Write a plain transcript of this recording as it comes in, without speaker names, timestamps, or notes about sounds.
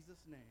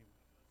Jesus'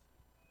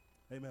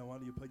 name. Amen. Why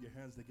don't you put your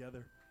hands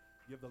together?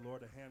 Give the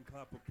Lord a hand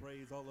clap of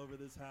praise all over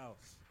this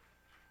house.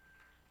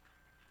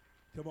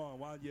 Come on,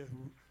 why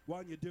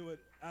don't you do it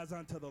as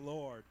unto the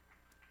Lord?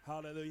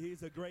 Hallelujah.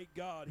 He's a great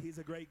God. He's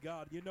a great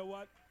God. You know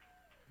what?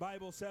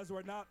 Bible says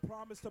we're not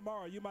promised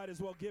tomorrow. You might as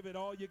well give it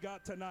all you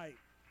got tonight.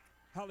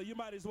 Hallelujah. You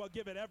might as well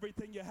give it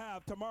everything you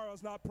have.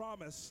 Tomorrow's not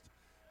promised.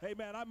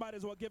 Amen. I might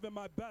as well give him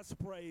my best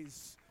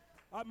praise.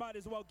 I might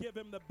as well give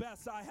him the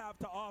best I have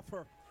to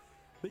offer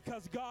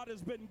because God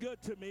has been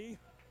good to me.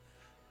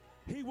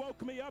 He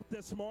woke me up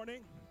this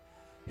morning.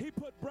 He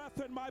put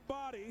breath in my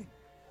body.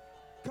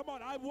 Come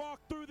on, I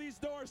walked through these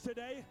doors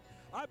today.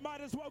 I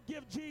might as well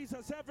give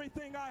Jesus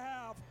everything I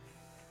have.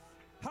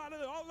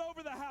 Hallelujah. All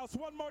over the house.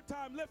 One more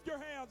time. Lift your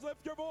hands,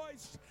 lift your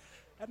voice,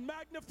 and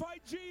magnify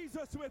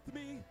Jesus with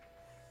me.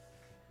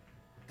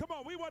 Come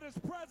on, we want his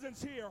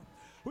presence here.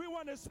 We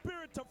want his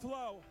spirit to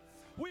flow.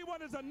 We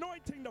want his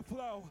anointing to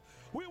flow.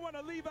 We want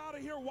to leave out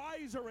of here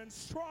wiser and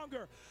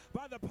stronger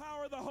by the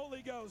power of the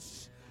Holy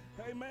Ghost.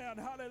 Amen.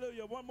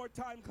 Hallelujah. One more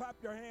time, clap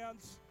your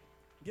hands.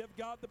 Give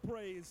God the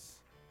praise.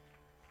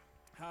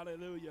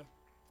 Hallelujah.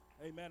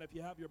 Amen. If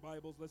you have your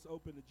Bibles, let's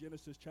open to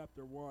Genesis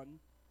chapter 1.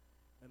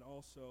 And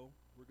also,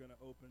 we're going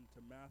to open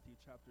to Matthew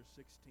chapter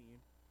 16.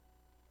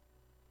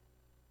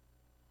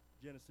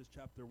 Genesis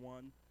chapter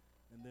 1.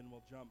 And then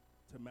we'll jump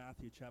to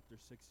Matthew chapter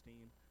 16.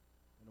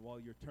 And while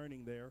you're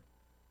turning there,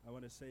 I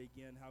want to say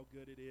again how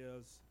good it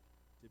is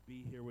to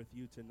be here with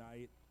you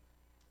tonight.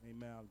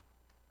 Amen.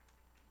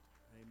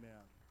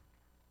 Amen.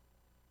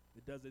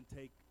 It doesn't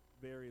take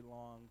very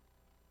long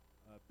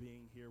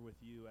being here with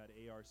you at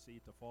ARC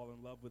to fall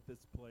in love with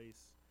this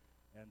place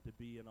and to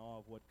be in awe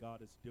of what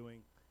God is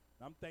doing.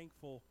 And I'm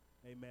thankful,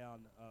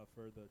 amen,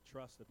 for the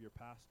trust of your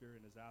pastor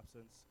in his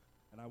absence.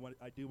 And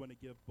I do want to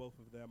give both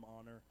of them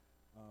honor.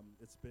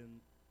 It's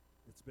been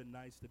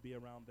nice to be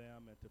around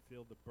them and to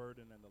feel the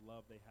burden and the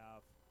love they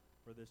have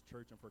for this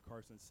church and for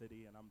Carson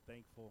City. And I'm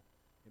thankful,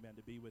 amen,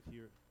 to be with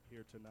you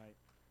here tonight.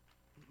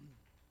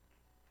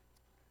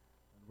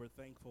 And we're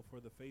thankful for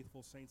the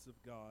faithful saints of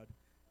God.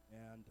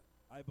 And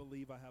I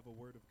believe I have a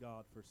word of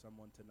God for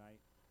someone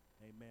tonight.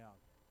 Amen.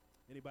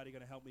 Anybody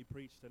going to help me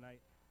preach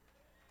tonight?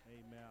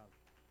 Amen.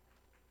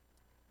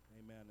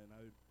 Amen. And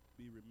I would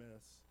be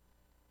remiss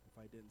if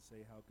I didn't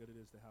say how good it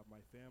is to have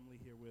my family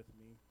here with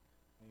me.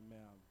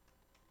 Amen.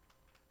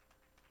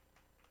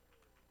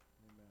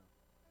 Amen.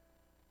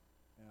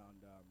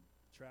 And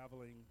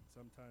traveling,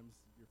 sometimes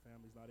your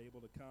family's not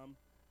able to come.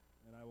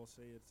 And I will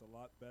say it's a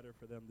lot better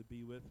for them to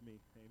be with me,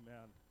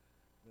 amen,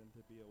 than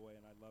to be away.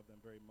 And I love them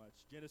very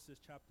much.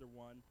 Genesis chapter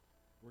 1,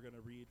 we're going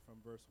to read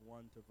from verse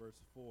 1 to verse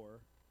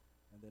 4.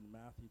 And then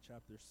Matthew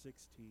chapter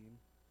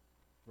 16,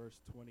 verse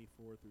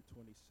 24 through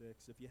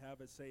 26. If you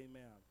have it, say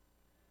amen.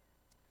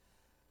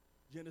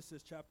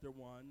 Genesis chapter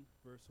 1,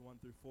 verse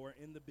 1 through 4.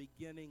 In the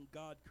beginning,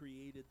 God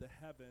created the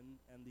heaven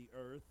and the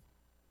earth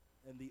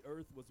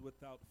was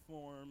without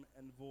form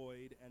and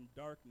void, and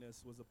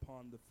darkness was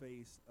upon the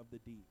face of the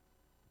deep.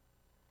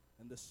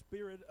 And the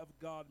Spirit of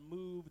God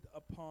moved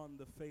upon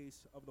the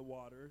face of the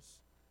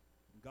waters.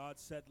 And God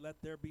said,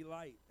 "Let there be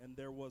light," and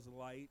there was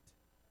light.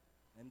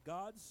 And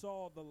God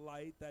saw the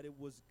light that it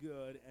was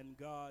good, and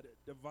God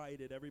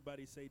divided,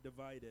 everybody say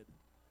divided,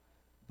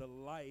 the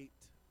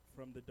light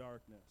from the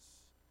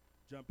darkness.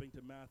 Jumping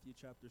to Matthew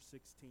chapter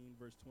 16,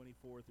 verse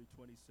 24 through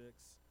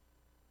 26.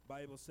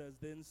 Bible says,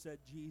 "Then said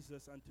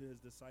Jesus unto his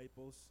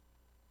disciples,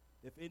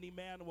 If any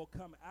man will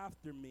come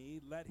after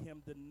me, let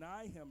him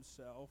deny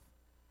himself,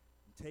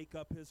 and take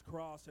up his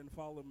cross and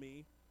follow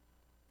me.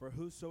 For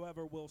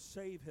whosoever will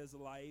save his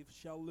life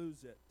shall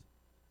lose it.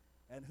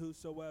 And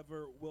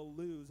whosoever will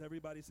lose,"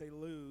 everybody say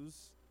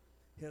lose,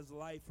 "his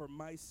life for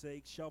my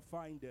sake shall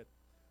find it.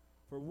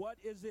 For what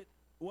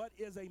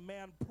is a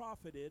man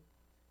profited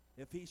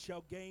if he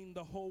shall gain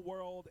the whole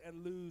world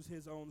and lose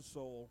his own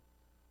soul?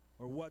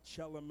 Or what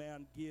shall a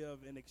man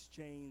give in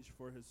exchange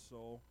for his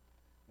soul?"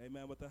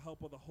 Amen. With the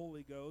help of the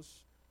Holy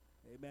Ghost.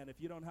 Amen.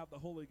 If you don't have the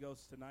Holy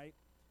Ghost tonight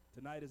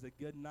is a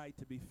good night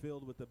to be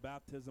filled with the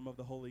baptism of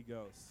the Holy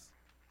Ghost.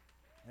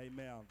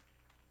 Amen.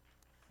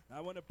 Now,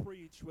 I want to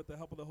preach with the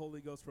help of the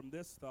Holy Ghost from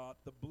this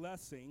thought, the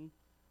blessing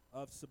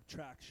of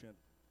subtraction.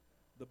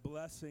 The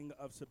blessing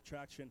of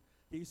subtraction.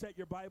 Can you set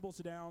your Bibles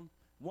down?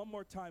 One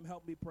more time,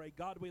 help me pray.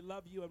 God, we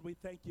love you and we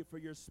thank you for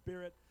your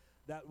spirit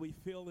that we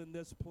feel in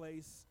this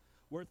place.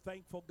 We're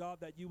thankful, God,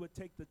 that you would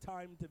take the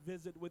time to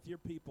visit with your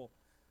people.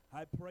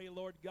 I pray,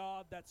 Lord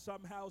God, that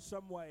somehow,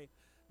 some way,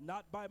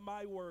 not by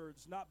my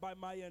words, not by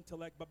my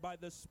intellect, but by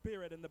the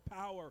Spirit and the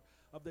power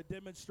of the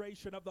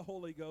demonstration of the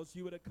Holy Ghost,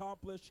 you would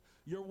accomplish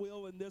your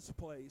will in this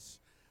place,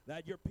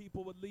 that your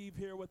people would leave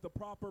here with the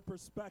proper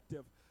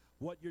perspective,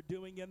 what you're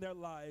doing in their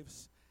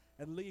lives,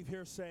 and leave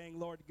here saying,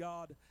 Lord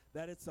God,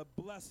 that it's a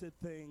blessed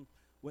thing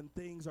when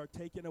things are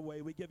taken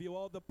away. We give you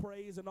all the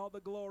praise and all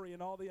the glory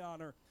and all the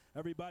honor.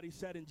 Everybody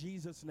said in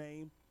Jesus'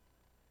 name,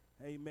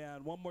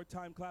 amen. One more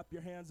time, clap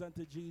your hands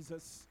unto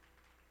Jesus.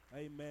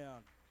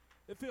 Amen.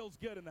 It feels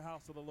good in the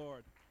house of the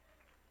Lord.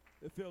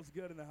 It feels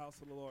good in the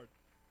house of the Lord.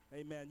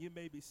 Amen. You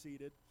may be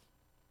seated.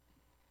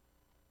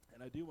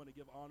 And I do want to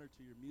give honor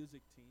to your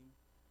music team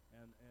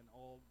and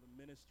all the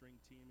ministering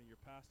team and your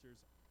pastor's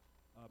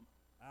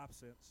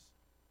absence.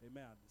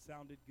 Amen. It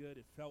sounded good.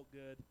 It felt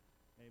good.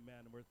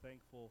 Amen. And we're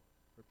thankful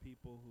for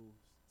people who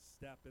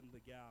step in the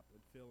gap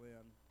and fill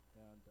in,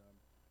 and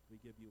we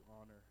give you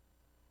honor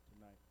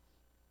tonight.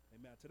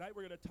 Amen. Tonight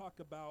we're going to talk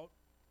about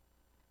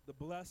the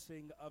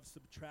blessing of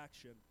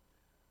subtraction.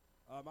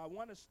 I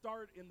want to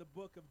start in the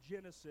book of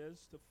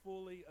Genesis to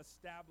fully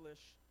establish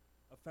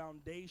a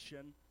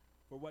foundation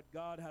for what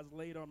God has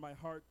laid on my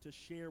heart to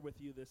share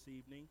with you this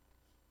evening.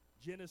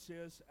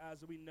 Genesis, as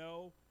we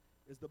know,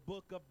 is the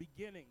book of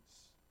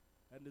beginnings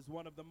and is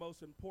one of the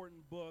most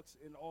important books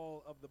in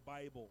all of the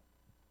Bible.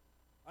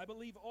 I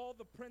believe all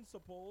the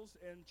principles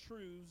and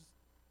truths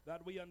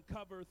that we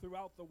uncover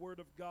throughout the Word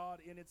of God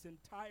in its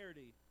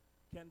entirety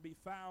can be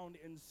found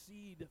in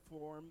seed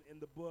form in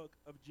the book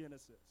of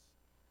Genesis.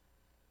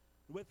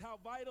 With how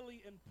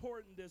vitally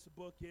important this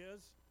book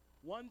is,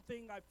 one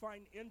thing I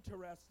find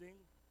interesting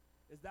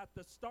is that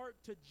the start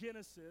to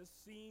Genesis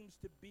seems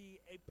to be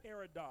a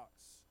paradox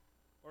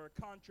or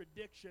a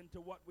contradiction to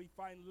what we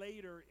find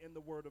later in the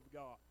Word of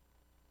God.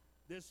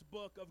 This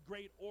book of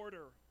great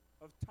order,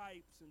 of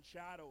types and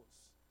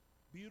shadows,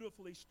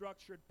 beautifully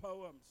structured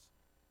poems,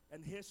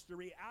 and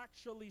history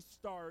actually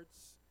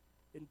starts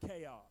in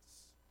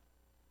chaos.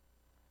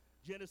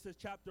 Genesis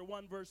chapter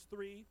 1 verse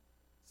 3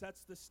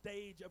 sets the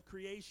stage of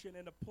creation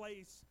in a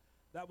place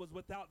that was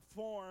without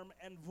form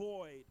and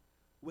void,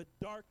 with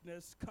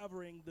darkness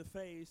covering the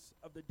face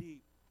of the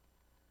deep.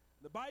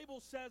 The Bible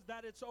says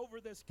that it's over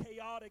this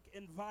chaotic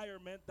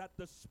environment that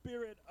the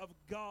Spirit of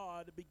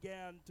God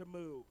began to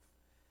move.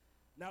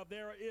 Now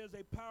there is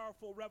a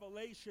powerful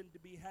revelation to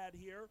be had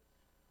here.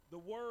 The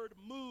word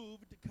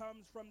moved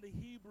comes from the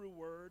Hebrew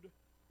word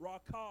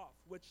rakaf,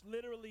 which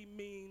literally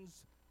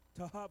means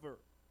to hover.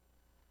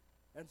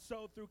 And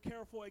so through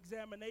careful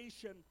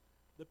examination,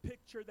 the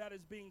picture that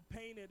is being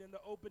painted in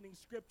the opening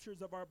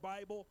scriptures of our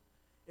Bible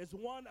is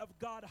one of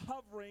God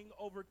hovering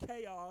over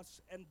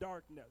chaos and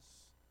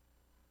darkness.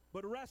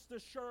 But rest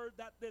assured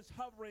that this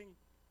hovering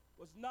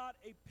was not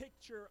a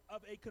picture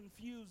of a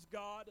confused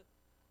God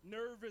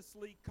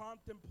nervously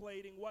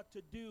contemplating what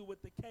to do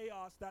with the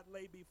chaos that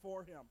lay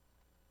before him.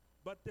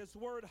 But this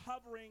word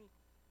hovering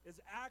is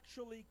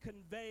actually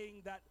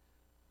conveying that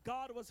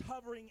God was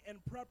hovering in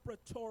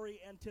preparatory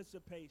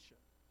anticipation.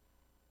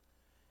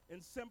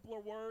 In simpler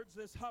words,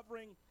 this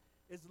hovering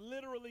is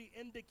literally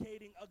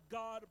indicating a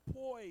God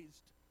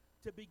poised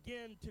to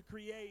begin to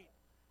create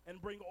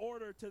and bring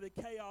order to the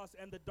chaos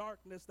and the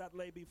darkness that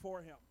lay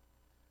before him.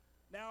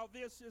 Now,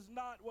 this is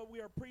not what we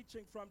are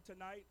preaching from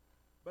tonight,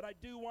 but I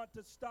do want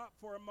to stop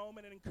for a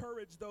moment and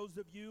encourage those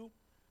of you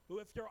who,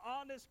 if you're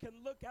honest, can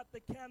look at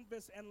the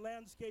canvas and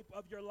landscape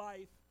of your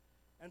life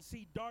and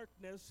see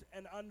darkness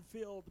and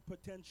unfilled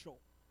potential.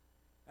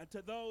 And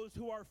to those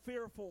who are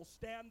fearful,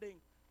 standing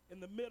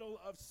in the middle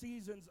of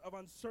seasons of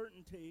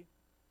uncertainty,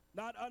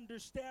 not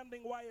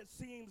understanding why it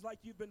seems like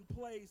you've been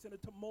placed in a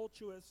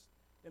tumultuous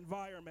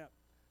environment.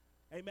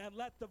 Amen.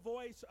 Let the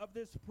voice of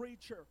this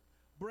preacher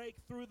break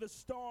through the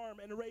storm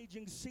and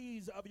raging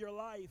seas of your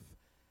life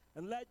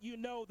and let you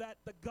know that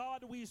the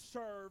God we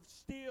serve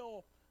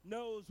still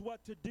knows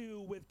what to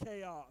do with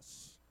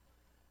chaos.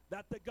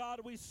 That the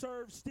God we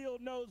serve still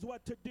knows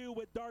what to do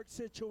with dark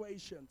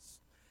situations.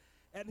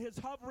 And his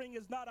hovering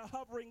is not a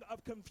hovering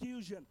of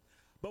confusion.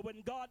 But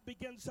when God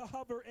begins to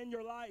hover in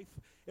your life,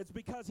 it's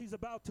because he's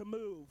about to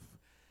move.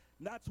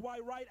 And that's why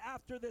right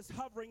after this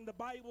hovering, the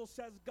Bible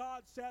says,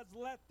 God says,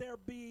 let there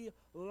be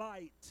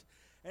light.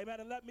 Amen.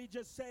 And let me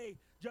just say,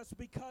 just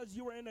because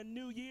you are in a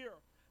new year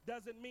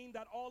doesn't mean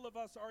that all of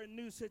us are in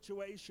new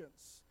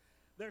situations.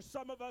 There's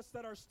some of us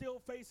that are still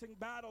facing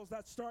battles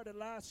that started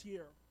last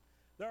year.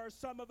 There are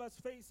some of us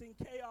facing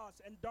chaos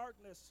and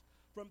darkness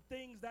from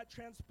things that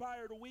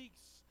transpired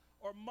weeks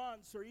or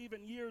months or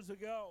even years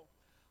ago.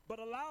 But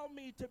allow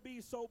me to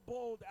be so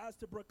bold as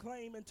to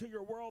proclaim into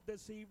your world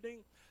this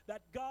evening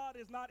that God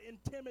is not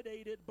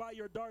intimidated by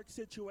your dark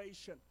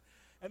situation,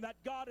 and that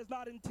God is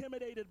not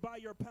intimidated by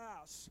your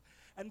past,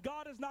 and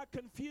God is not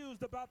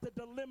confused about the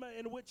dilemma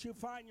in which you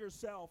find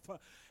yourself.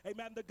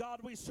 Amen. The God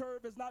we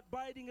serve is not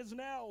biting his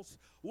nails,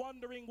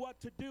 wondering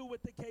what to do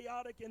with the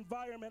chaotic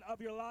environment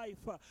of your life.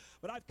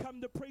 But I've come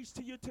to preach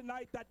to you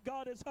tonight that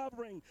God is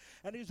hovering,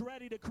 and he's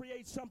ready to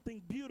create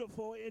something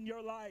beautiful in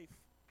your life.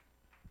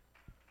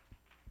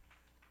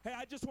 Hey,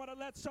 I just want to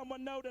let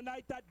someone know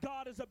tonight that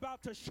God is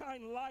about to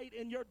shine light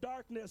in your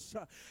darkness,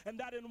 and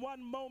that in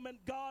one moment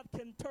God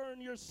can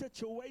turn your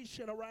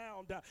situation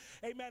around.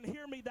 Amen.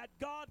 Hear me, that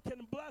God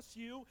can bless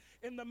you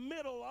in the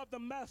middle of the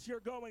mess you're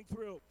going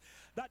through.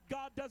 That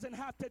God doesn't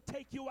have to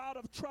take you out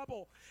of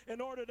trouble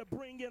in order to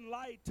bring in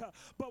light.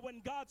 But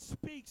when God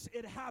speaks,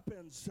 it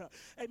happens.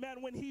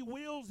 Amen. When he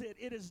wills it,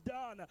 it is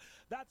done.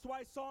 That's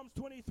why Psalms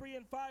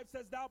 23:5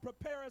 says, thou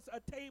preparest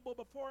a table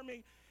before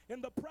me in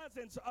the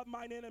presence of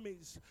mine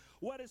enemies.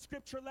 What is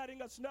Scripture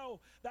letting us know?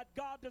 That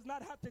God does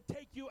not have to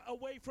take you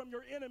away from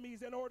your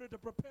enemies in order to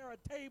prepare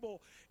a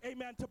table,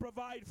 amen, to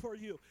provide for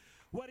you.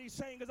 What he's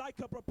saying is, I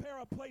could prepare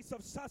a place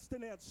of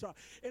sustenance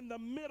in the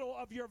middle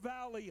of your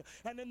valley,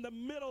 and in the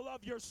middle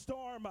of your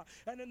storm,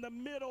 and in the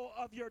middle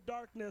of your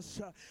darkness.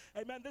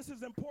 Amen. This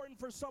is important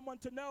for someone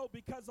to know,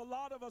 because a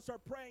lot of us are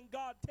praying,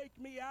 God, take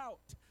me out.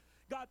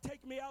 God,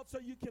 take me out so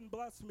you can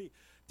bless me.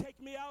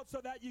 Take me out so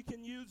that you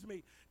can use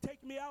me.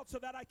 Take me out so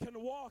that I can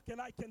walk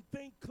and I can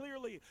think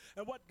clearly.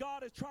 And what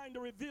God is trying to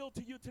reveal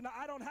to you tonight,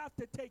 I don't have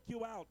to take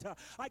you out.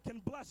 I can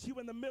bless you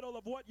in the middle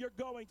of what you're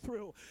going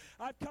through.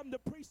 I've come to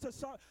preach the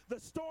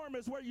storm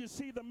is where you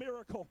see the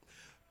miracle.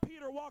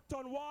 Peter walked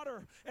on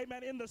water,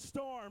 amen, in the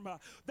storm.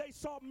 They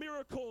saw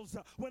miracles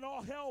when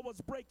all hell was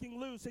breaking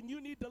loose. And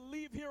you need to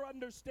leave here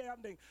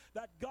understanding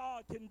that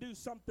God can do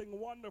something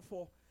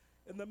wonderful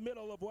in the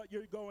middle of what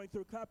you're going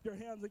through. Clap your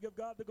hands and give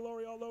God the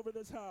glory all over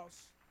this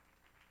house.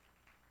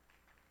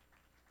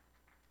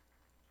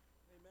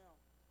 Amen.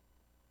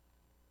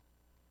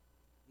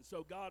 And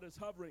so God is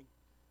hovering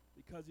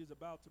because he's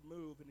about to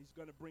move, and he's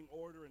going to bring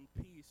order and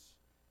peace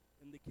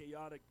in the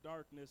chaotic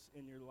darkness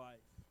in your life.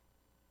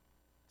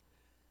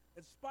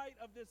 In spite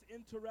of this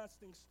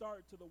interesting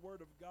start to the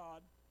Word of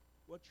God,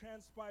 what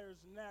transpires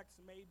next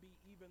may be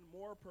even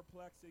more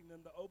perplexing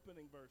than the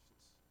opening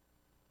verses.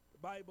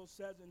 The Bible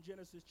says in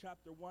Genesis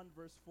chapter 1,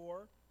 verse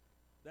 4,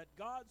 that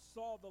God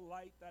saw the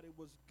light, that it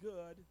was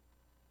good,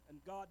 and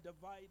God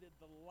divided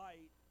the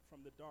light from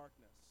the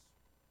darkness.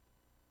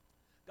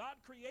 God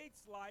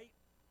creates light,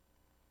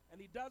 and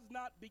he does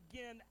not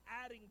begin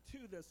adding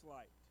to this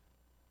light.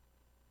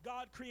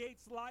 God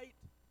creates light,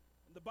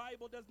 and the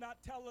Bible does not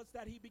tell us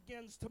that he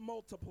begins to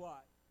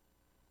multiply.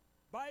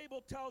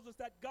 Bible tells us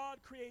that God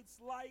creates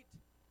light,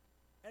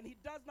 and he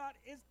does not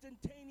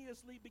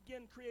instantaneously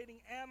begin creating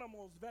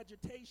animals,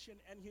 vegetation,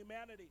 and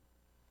humanity.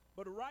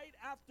 But right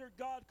after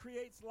God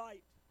creates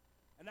light,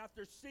 and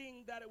after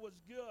seeing that it was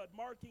good,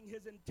 marking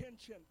his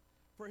intention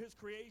for his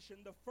creation,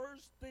 the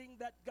first thing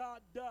that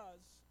God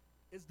does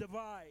is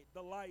divide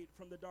the light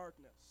from the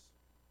darkness.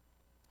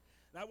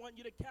 And I want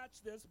you to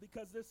catch this,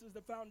 because this is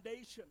the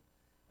foundation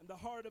and the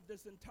heart of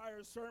this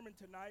entire sermon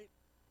tonight,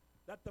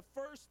 that the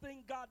first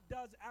thing God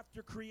does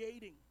after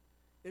creating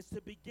is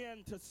to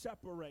begin to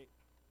separate.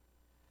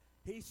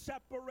 He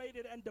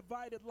separated and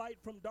divided light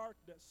from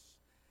darkness.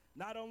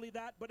 Not only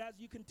that, but as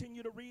you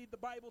continue to read, the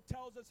Bible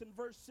tells us in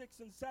verse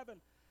 6 and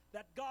 7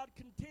 that God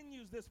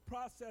continues this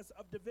process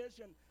of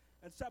division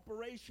and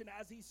separation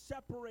as he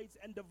separates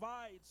and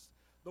divides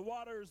the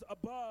waters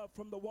above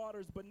from the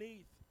waters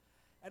beneath.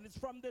 And it's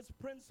from this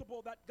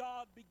principle that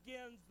God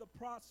begins the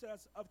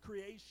process of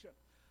creation,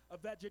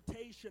 of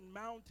vegetation,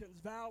 mountains,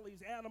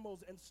 valleys,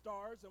 animals, and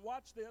stars. And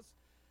watch this.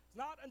 It's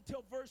not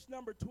until verse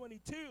number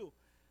 22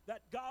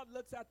 that God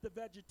looks at the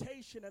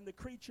vegetation and the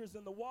creatures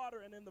in the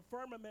water and in the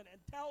firmament and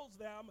tells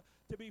them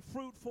to be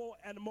fruitful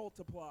and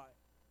multiply.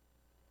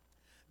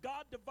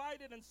 God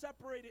divided and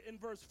separated in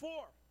verse 4,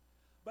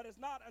 but it's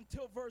not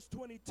until verse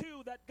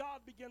 22 that God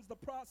begins the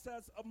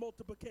process of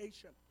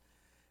multiplication.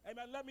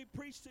 Amen. Let me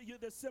preach to you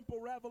this simple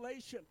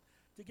revelation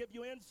to give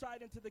you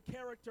insight into the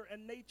character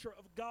and nature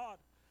of God.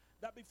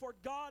 That before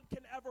God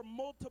can ever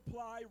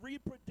multiply,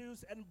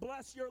 reproduce, and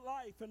bless your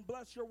life and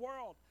bless your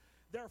world,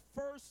 there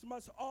first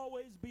must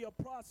always be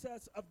a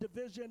process of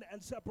division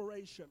and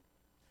separation.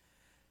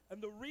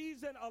 And the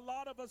reason a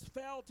lot of us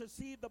fail to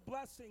see the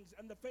blessings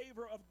and the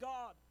favor of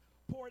God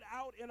poured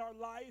out in our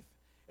life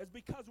is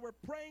because we're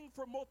praying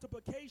for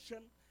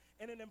multiplication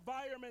in an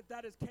environment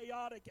that is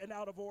chaotic and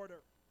out of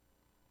order.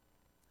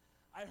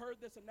 I heard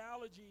this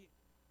analogy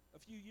a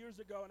few years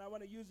ago, and I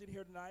want to use it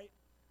here tonight.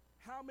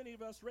 How many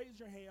of us, raise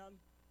your hand,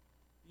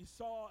 you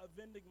saw a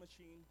vending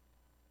machine,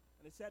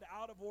 and it said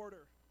out of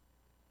order,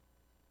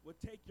 would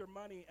take your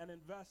money and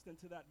invest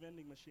into that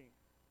vending machine?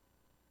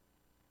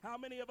 How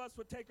many of us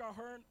would take our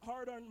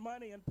hard-earned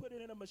money and put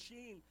it in a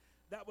machine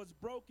that was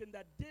broken,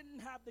 that didn't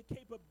have the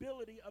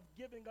capability of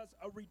giving us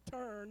a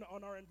return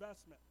on our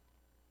investment?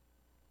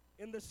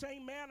 In the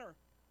same manner,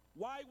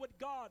 why would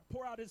God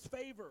pour out his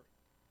favor,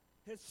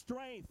 his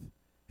strength,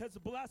 his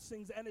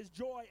blessings, and his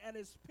joy and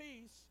his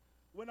peace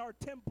when our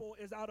temple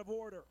is out of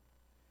order?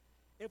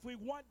 If we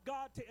want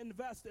God to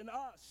invest in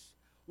us,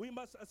 we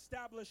must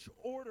establish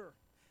order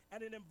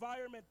and an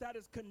environment that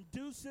is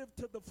conducive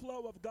to the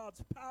flow of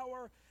God's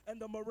power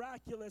and the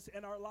miraculous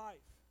in our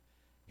life.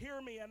 Hear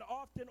me, and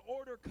often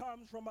order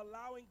comes from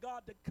allowing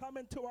God to come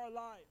into our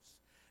lives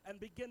and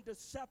begin to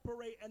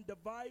separate and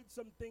divide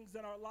some things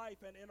in our life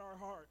and in our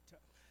heart.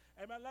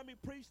 Amen. Let me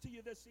preach to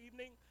you this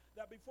evening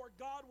that before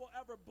God will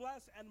ever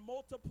bless and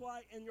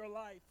multiply in your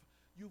life,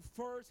 you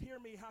first, hear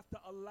me, have to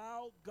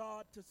allow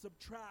God to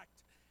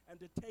subtract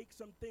and to take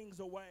some things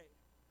away.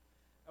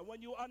 And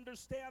when you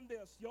understand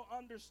this, you'll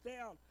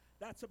understand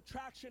that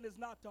subtraction is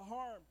not to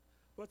harm,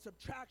 but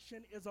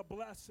subtraction is a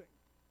blessing.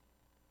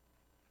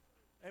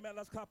 Amen.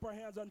 Let's clap our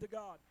hands unto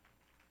God.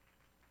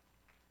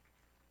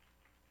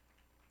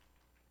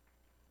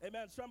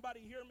 Amen. Somebody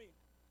hear me.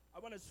 I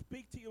want to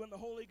speak to you in the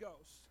Holy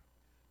Ghost.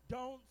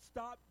 Don't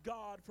stop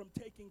God from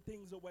taking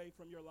things away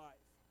from your life.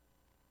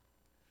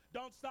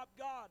 Don't stop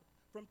God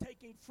from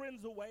taking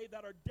friends away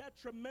that are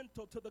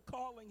detrimental to the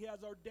calling he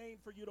has ordained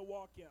for you to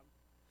walk in.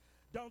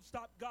 Don't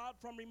stop God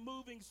from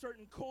removing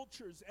certain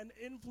cultures and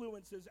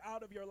influences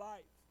out of your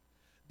life.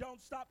 Don't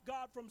stop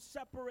God from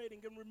separating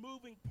and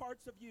removing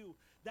parts of you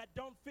that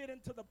don't fit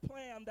into the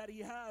plan that he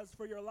has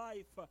for your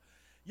life.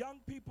 Young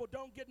people,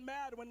 don't get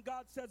mad when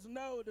God says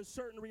no to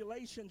certain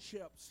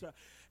relationships.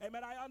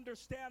 Amen. I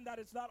understand that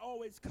it's not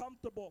always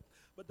comfortable,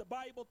 but the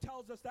Bible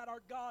tells us that our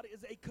God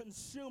is a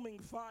consuming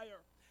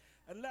fire.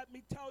 And let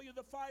me tell you,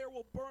 the fire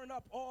will burn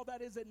up all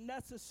that isn't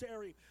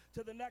necessary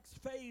to the next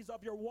phase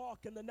of your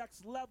walk and the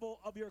next level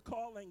of your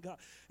calling.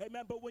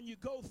 Amen. But when you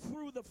go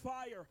through the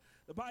fire,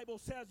 the Bible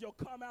says you'll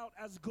come out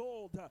as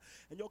gold,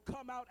 and you'll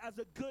come out as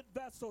a good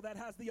vessel that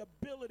has the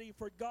ability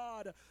for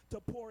God to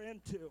pour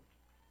into.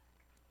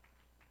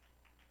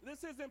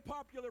 This isn't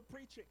popular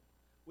preaching.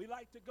 We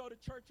like to go to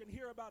church and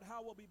hear about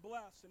how we'll be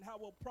blessed and how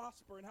we'll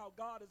prosper and how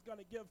God is going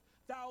to give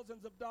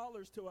thousands of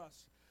dollars to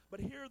us.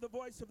 But hear the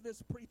voice of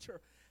this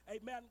preacher.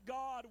 Amen.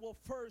 God will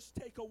first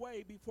take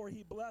away before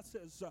he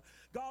blesses.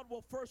 God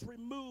will first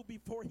remove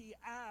before he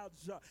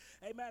adds.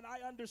 Amen.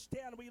 I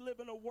understand we live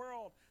in a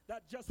world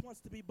that just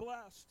wants to be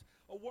blessed.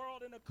 A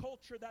world and a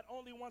culture that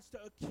only wants to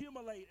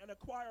accumulate and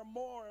acquire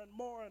more and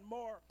more and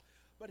more.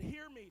 But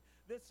hear me,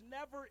 this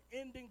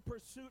never-ending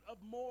pursuit of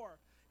more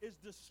is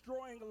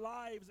destroying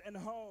lives and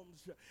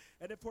homes.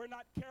 And if we're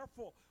not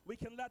careful, we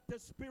can let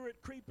this spirit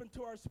creep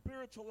into our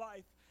spiritual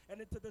life and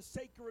into the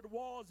sacred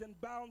walls and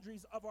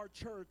boundaries of our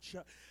church.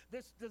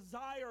 This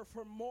desire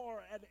for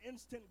more and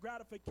instant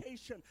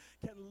gratification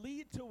can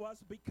lead to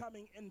us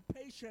becoming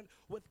impatient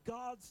with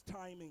God's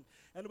timing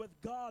and with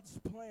God's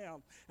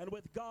plan and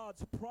with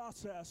God's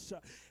process.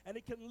 And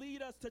it can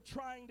lead us to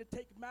trying to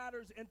take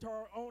matters into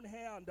our own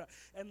hand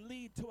and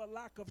lead to a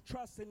lack of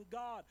trust in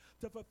God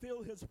to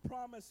fulfill his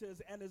promises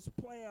and his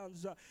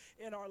plans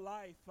in our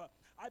life.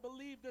 I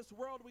believe this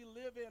world we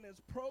live in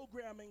is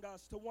programming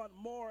us to want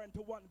more and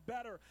to want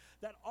better,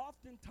 that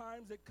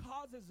oftentimes it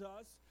causes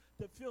us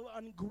to feel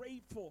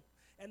ungrateful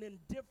and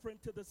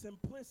indifferent to the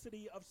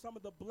simplicity of some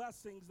of the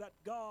blessings that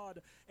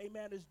God,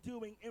 amen, is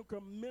doing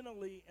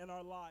incrementally in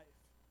our life.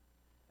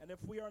 And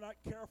if we are not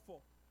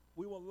careful,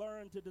 we will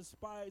learn to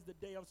despise the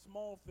day of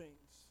small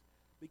things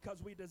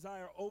because we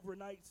desire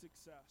overnight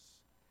success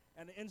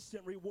and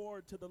instant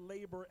reward to the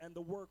labor and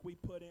the work we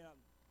put in.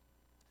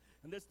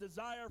 And this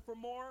desire for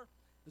more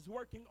is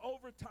working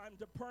overtime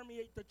to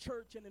permeate the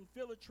church and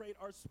infiltrate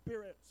our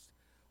spirits.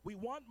 We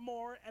want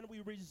more, and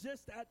we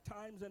resist at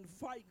times and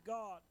fight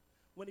God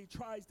when he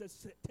tries to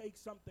take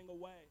something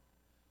away.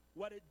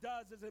 What it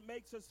does is it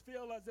makes us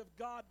feel as if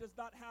God does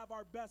not have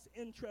our best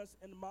interests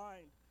in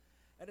mind.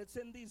 And it's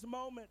in these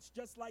moments,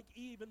 just like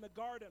Eve in the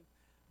garden,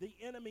 the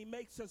enemy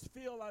makes us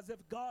feel as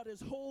if God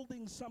is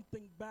holding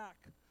something back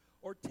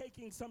or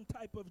taking some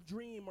type of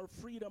dream or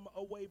freedom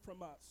away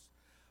from us.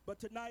 But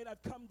tonight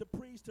I've come to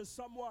preach to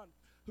someone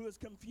who is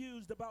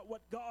confused about what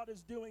God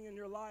is doing in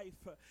your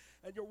life.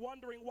 And you're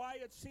wondering why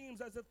it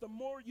seems as if the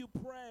more you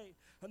pray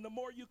and the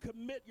more you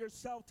commit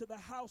yourself to the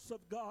house of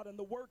God and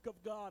the work of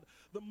God,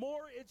 the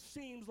more it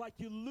seems like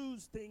you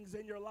lose things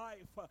in your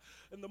life.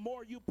 And the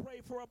more you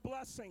pray for a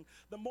blessing,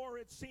 the more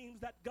it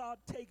seems that God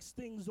takes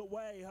things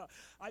away.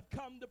 I've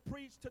come to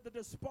preach to the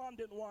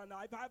despondent one.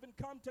 I haven't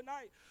come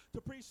tonight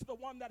to preach to the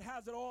one that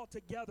has it all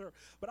together,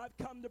 but I've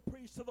come to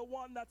preach to the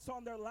one that's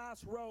on their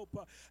last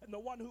rope and the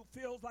one who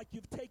feels like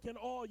you've taken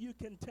all you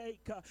can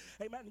take.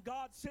 Amen.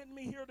 God sent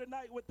me here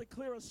tonight with the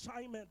clear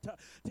assignment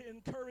to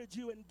encourage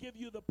you and give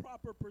you the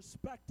proper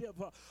perspective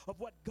of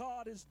what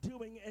God is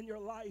doing in your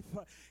life.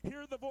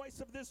 Hear the voice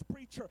of this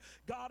preacher.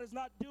 God is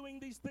not doing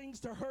these things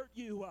to hurt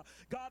you.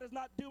 God is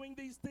not doing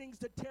these things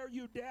to tear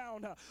you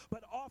down.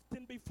 But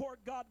often before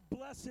God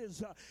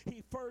blesses,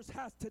 he first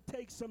has to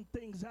take some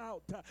things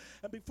out.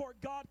 And before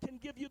God can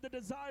give you the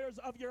desires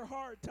of your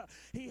heart,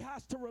 he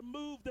has to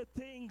remove the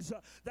things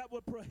that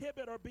would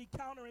prohibit or be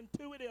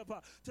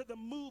counterintuitive to the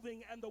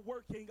moving and the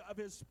working of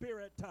his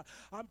spirit.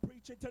 I'm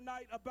preaching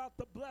tonight about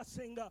the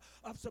blessing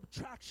of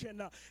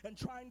subtraction and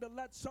trying to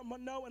let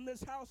someone know in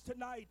this house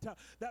tonight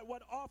that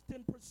what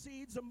often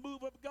precedes a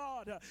move of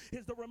God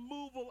is the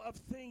removal of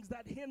things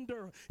that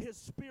hinder his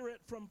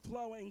spirit from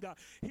flowing.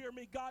 Hear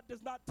me, God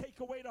does not take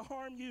away to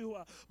harm you,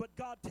 but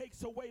God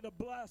takes away to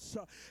bless.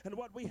 And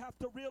what we have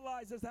to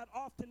realize is that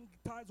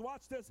oftentimes,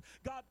 watch this,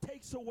 God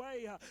takes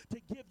away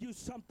to give you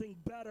something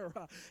better.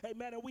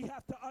 Amen. And we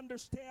have to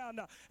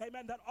understand,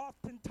 amen, that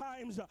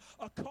oftentimes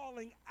a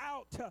calling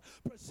out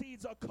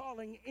precedes a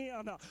calling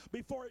in.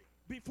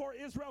 Before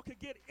Israel could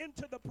get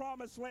into the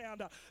promised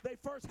land, they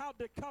first had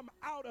to come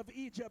out of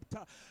Egypt.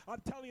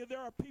 I'm telling you,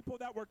 there are people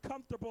that were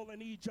comfortable in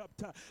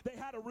Egypt. They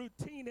had a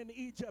routine in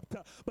Egypt.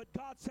 But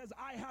God says,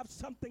 I have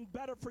something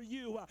better for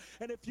you.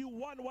 And if you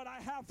want what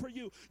I have for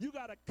you, you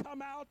got to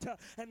come out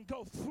and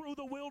go through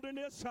the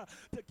wilderness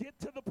to get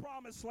to the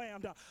promised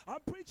land.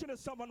 I'm preaching to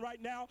someone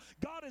right now.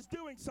 God is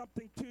doing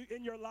something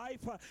in your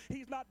life.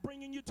 He's not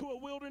bringing you to a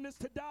wilderness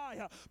to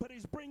die, but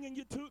he's bringing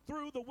you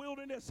through the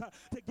wilderness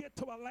to get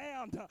to a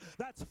land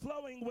that's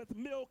flowing with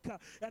milk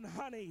and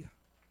honey.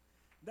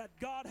 That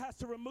God has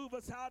to remove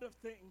us out of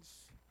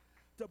things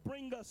to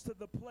bring us to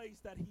the place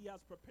that he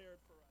has prepared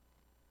for us.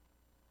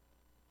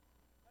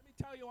 Let me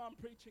tell you why I'm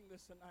preaching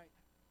this tonight.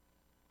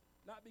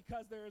 Not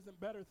because there isn't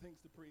better things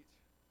to preach.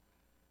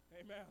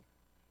 Amen.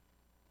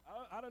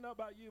 I don't know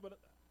about you, but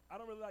I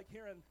don't really like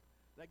hearing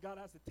that God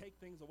has to take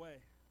things away.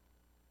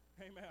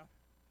 Amen.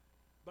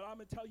 But I'm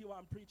going to tell you why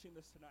I'm preaching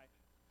this tonight.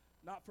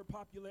 Not for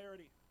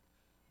popularity,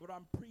 but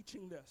I'm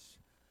preaching this.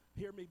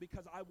 Hear me,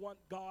 because I want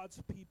God's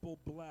people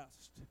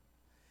blessed.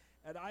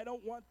 And I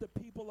don't want the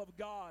people of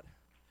God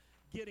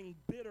getting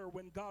bitter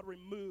when God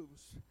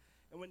removes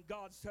and when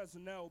God says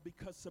no,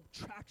 because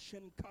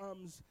subtraction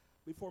comes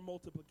before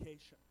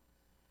multiplication.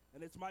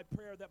 And it's my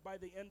prayer that by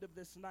the end of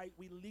this night,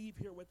 we leave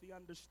here with the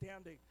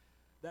understanding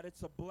that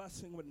it's a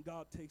blessing when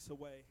God takes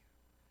away,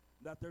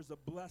 that there's a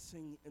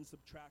blessing in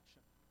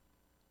subtraction.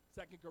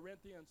 2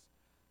 Corinthians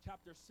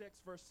chapter 6,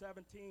 verse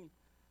 17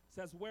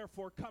 says,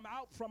 "Wherefore come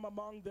out from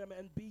among them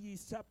and be ye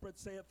separate,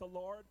 saith the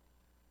Lord,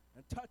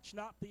 and touch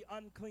not the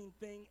unclean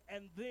thing,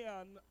 and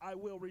then I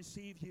will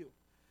receive you."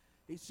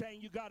 He's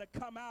saying you got to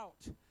come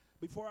out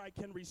before I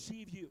can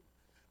receive you,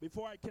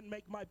 before I can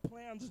make my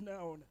plans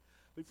known,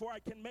 before I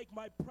can make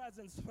my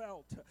presence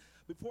felt,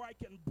 before I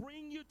can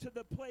bring you to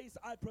the place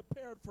I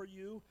prepared for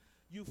you.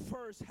 You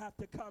first have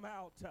to come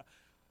out.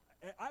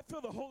 I feel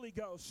the Holy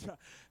Ghost.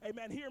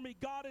 Amen. Hear me.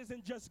 God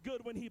isn't just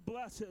good when he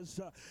blesses.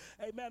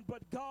 Amen.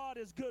 But God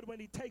is good when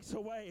he takes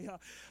away.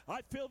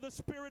 I feel the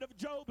spirit of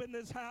Job in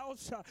this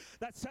house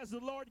that says the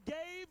Lord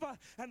gave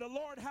and the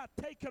Lord hath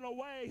taken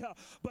away.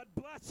 But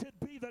blessed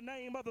be the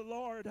name of the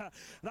Lord.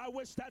 And I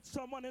wish that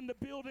someone in the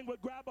building would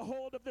grab a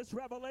hold of this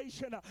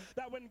revelation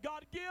that when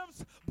God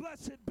gives,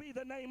 blessed be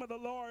the name of the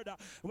Lord.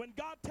 When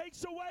God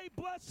takes away,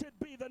 blessed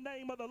be the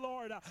name of the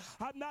Lord.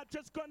 I'm not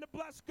just going to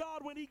bless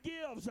God when he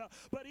gives,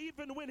 but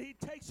even when he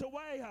takes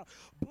away,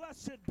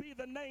 blessed be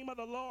the name of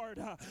the Lord.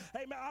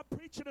 Amen. I'm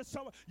preaching to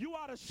someone. You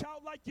ought to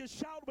shout like you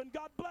shout when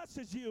God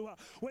blesses you.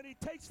 When he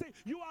takes things,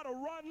 you ought to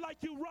run like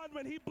you run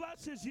when he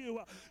blesses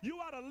you. You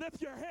ought to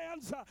lift your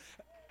hands.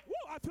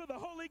 I feel the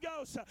Holy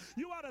Ghost.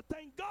 You ought to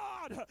thank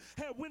God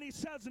when he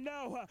says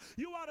no.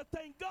 You ought to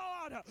thank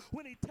God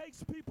when he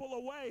takes people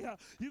away.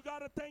 You got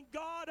to thank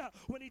God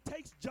when he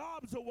takes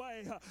jobs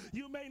away.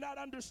 You may not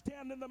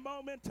understand in the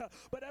moment,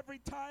 but every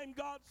time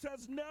God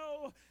says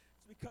no,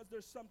 it's because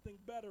there's something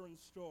better in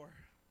store.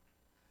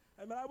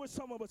 I mean, I wish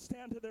someone would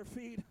stand to their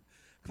feet,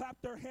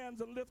 clap their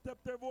hands, and lift up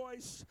their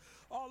voice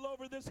all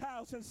over this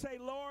house and say,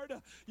 Lord,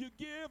 you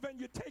give and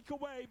you take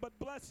away, but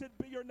blessed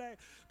be your name.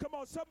 Come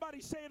on,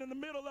 somebody say it in the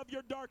middle of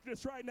your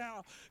darkness right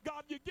now.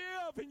 God, you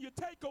give and you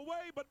take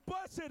away, but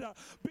blessed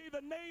be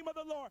the name of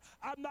the Lord.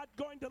 I'm not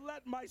going to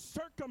let my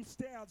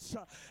circumstance,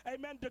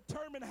 amen,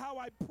 determine how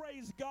I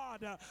praise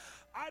God.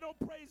 I don't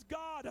praise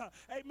God,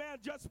 amen,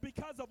 just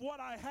because of what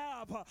I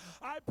have.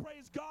 I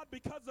praise God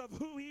because of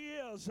who he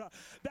is.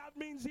 That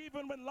means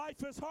even when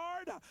life is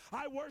hard,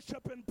 I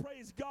worship and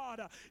praise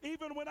God.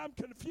 Even when I'm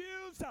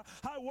confused,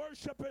 I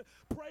worship it.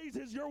 Praise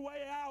is your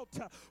way out.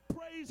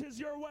 Praise is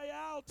your way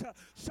out.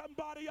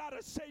 Somebody ought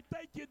to say,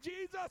 thank you,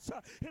 Jesus,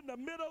 in the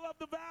middle of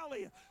the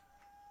valley.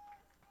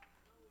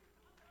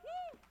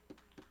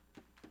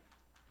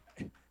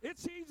 Woo!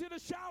 It's easy to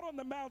shout on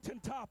the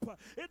mountaintop.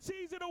 It's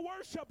easy to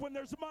worship when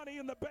there's money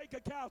in the bank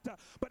account.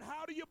 But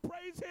how do you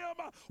praise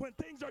him when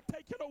things are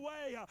taken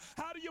away?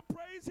 How do you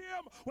praise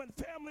him when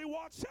family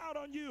walks out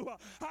on you?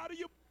 How do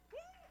you...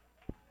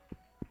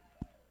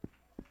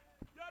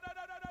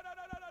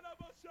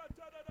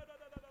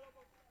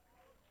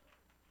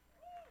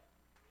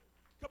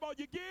 Come on,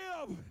 you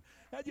give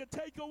and you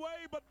take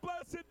away, but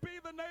blessed be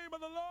the name of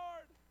the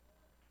Lord.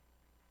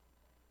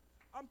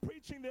 I'm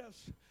preaching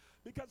this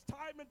because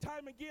time and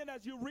time again,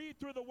 as you read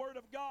through the Word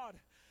of God,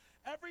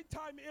 every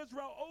time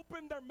Israel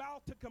opened their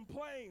mouth to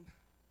complain,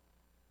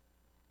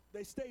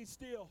 they stayed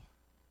still.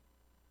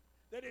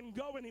 They didn't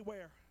go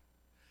anywhere.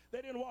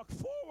 They didn't walk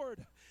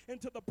forward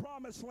into the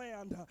promised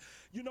land.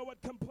 You know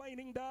what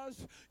complaining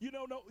does? You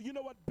know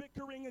what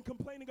bickering and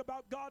complaining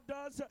about God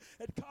does?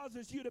 It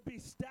causes you to be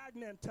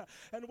stagnant.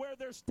 And where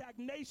there's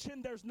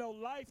stagnation, there's no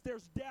life,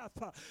 there's death.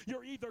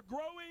 You're either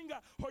growing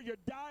or you're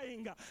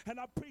dying. And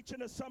I'm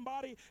preaching to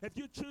somebody, if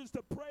you choose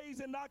to praise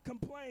and not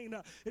complain,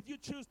 if you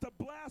choose to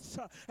bless,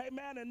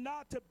 amen, and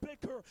not to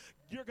bicker,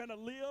 you're going to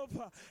live,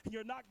 and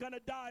you're not going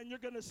to die, and you're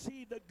going to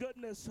see the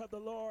goodness of the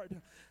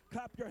Lord.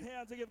 Clap your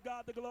hands and give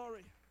God the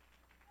glory.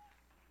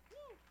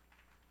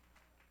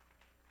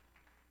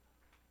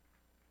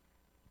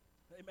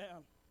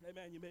 Amen.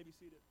 Amen. You may be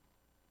seated.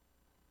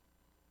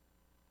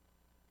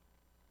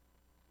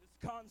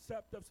 This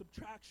concept of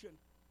subtraction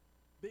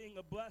being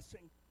a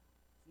blessing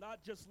is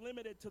not just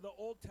limited to the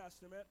Old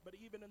Testament, but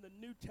even in the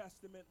New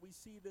Testament, we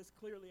see this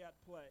clearly at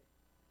play.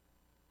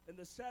 In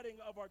the setting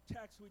of our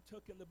text we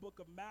took in the book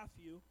of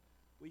Matthew,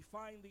 we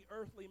find the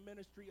earthly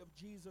ministry of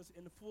Jesus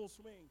in full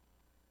swing,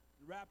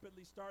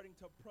 rapidly starting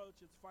to approach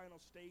its final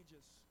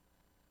stages.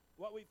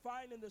 What we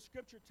find in the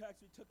scripture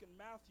text we took in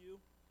Matthew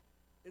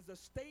is a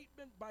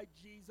statement by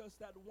Jesus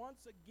that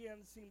once again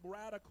seemed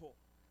radical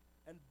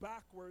and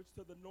backwards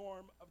to the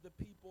norm of the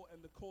people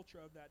and the culture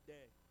of that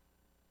day.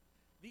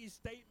 These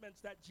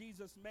statements that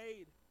Jesus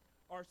made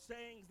are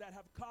sayings that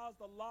have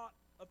caused a lot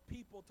of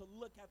people to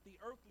look at the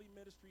earthly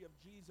ministry of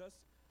Jesus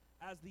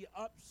as the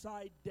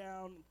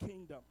upside-down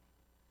kingdom.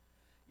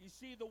 You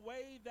see, the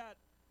way that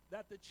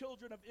the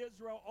children of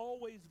Israel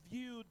always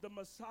viewed the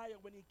Messiah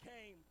when he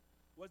came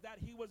was that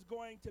he was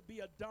going to be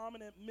a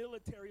dominant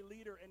military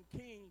leader and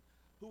king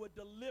who would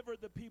deliver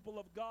the people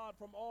of God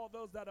from all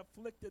those that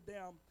afflicted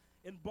them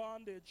in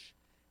bondage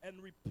and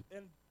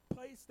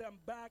place them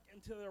back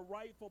into their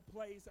rightful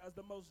place as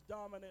the most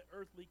dominant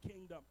earthly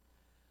kingdom.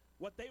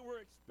 What they were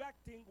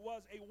expecting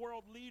was a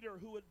world leader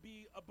who would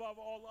be above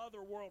all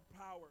other world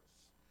powers.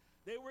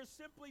 They were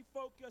simply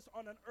focused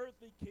on an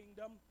earthly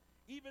kingdom,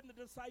 even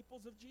the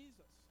disciples of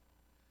Jesus.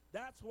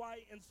 That's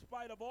why, in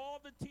spite of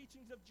all the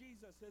teachings of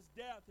Jesus, his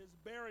death, his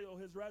burial,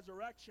 his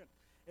resurrection,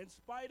 in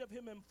spite of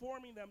him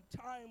informing them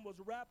time was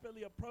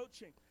rapidly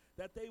approaching,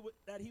 that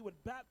he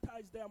would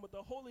baptize them with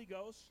the Holy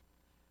Ghost,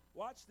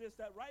 watch this,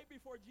 that right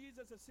before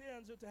Jesus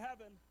ascends into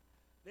heaven,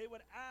 they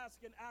would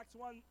ask in Acts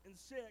 1 and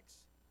 6,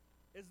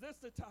 is this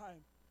the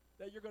time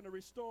that you're going to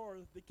restore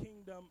the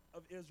kingdom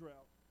of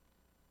Israel?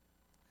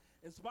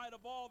 In spite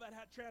of all that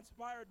had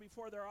transpired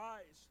before their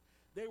eyes,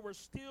 they were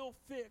still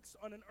fixed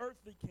on an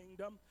earthly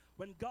kingdom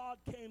when God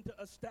came to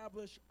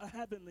establish a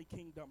heavenly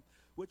kingdom,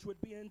 which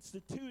would be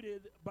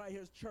instituted by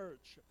his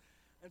church.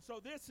 And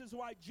so this is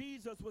why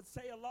Jesus would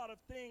say a lot of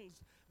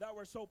things that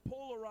were so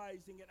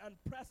polarizing and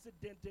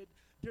unprecedented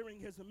during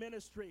his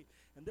ministry.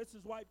 And this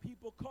is why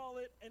people call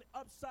it an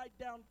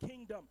upside-down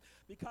kingdom,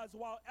 because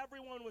while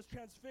everyone was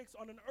transfixed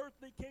on an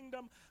earthly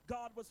kingdom,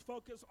 God was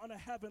focused on a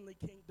heavenly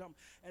kingdom.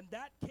 And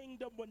that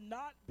kingdom would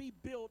not be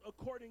built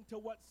according to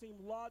what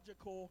seemed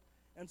logical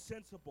and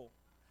sensible.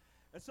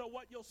 And so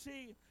what you'll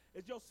see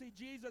is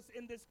Jesus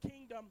in this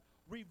kingdom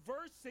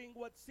reversing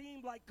what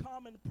seemed like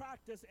common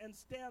practice and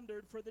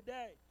standard for the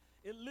day.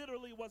 It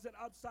literally was an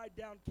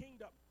upside-down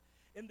kingdom.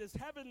 In this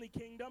heavenly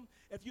kingdom,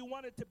 if you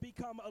wanted to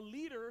become a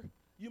leader,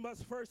 you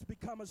must first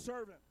become a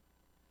servant.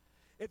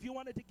 If you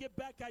wanted to get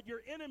back at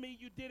your enemy,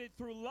 you did it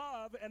through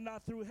love and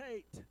not through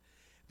hate.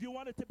 If you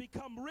wanted to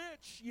become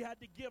rich, you had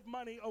to give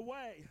money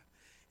away.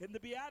 In the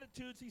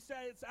Beatitudes, he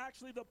said it's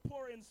actually the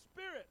poor in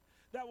spirit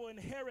that will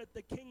inherit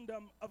the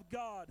kingdom of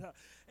God.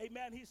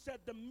 Amen. He said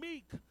the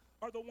meek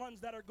are the ones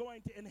that are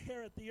going to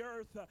inherit the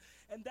earth,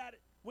 and that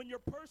when you're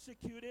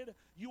persecuted,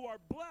 you are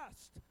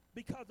blessed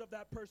because of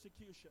that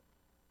persecution.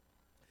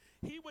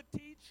 He would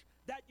teach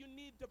that you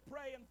need to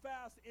pray and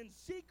fast in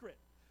secret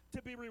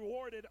to be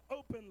rewarded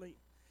openly.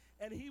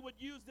 And he would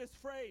use this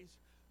phrase,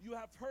 you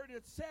have heard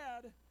it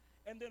said,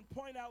 and then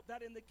point out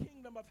that in the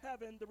kingdom of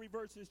heaven, the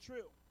reverse is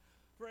true.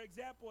 For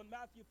example, in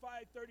Matthew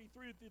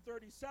 5:33 through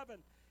 37,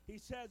 he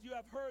says, you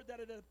have heard that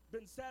it has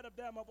been said of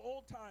them of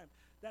old time,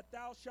 that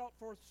thou shalt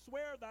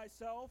forswear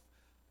thyself,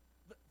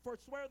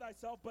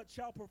 but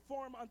shalt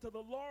perform unto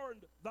the Lord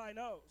thine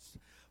oaths.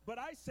 But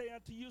I say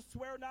unto you,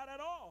 swear not at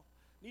all,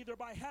 neither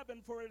by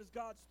heaven, for it is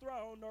God's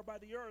throne, nor by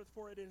the earth,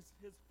 for it is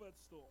his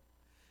footstool.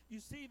 You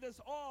see this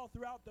all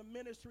throughout the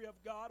ministry of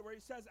God, where he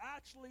says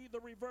actually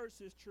the reverse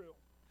is true.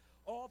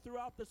 All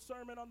throughout the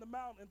Sermon on the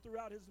Mount and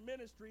throughout his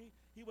ministry,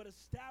 he would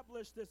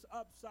establish this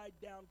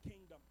upside-down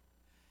kingdom.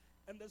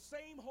 And the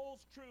same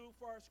holds true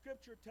for our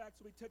scripture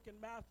text we took in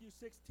Matthew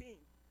 16.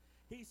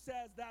 He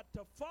says that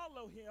to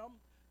follow him,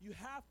 you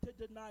have to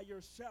deny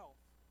yourself.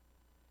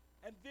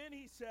 And then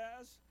he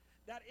says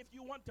that if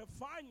you want to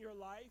find your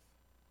life,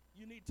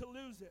 you need to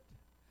lose it.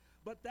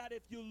 But that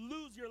if you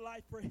lose your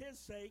life for his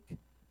sake,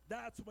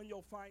 that's when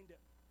you'll find it.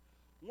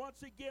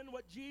 Once again,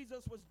 what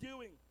Jesus was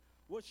doing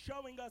was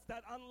showing us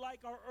that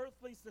unlike our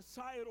earthly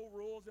societal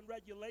rules and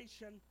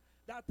regulation,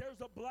 that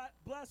there's a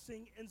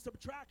blessing in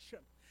subtraction.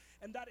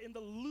 And that in the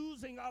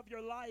losing of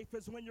your life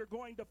is when you're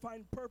going to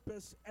find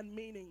purpose and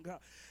meaning.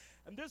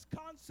 And this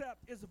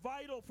concept is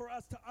vital for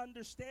us to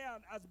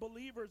understand as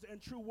believers and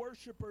true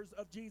worshipers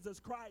of Jesus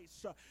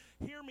Christ.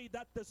 Hear me,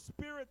 that the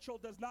spiritual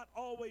does not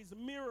always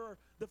mirror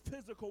the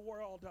physical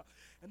world.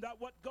 And that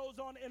what goes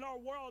on in our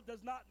world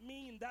does not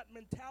mean that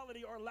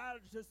mentality or ladder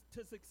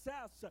to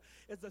success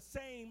is the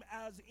same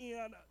as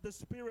in the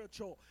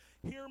spiritual.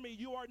 Hear me,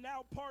 you are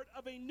now part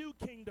of a new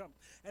kingdom.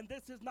 And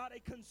this is not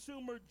a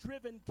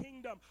consumer-driven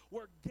kingdom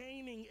where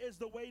gaining is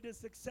the way to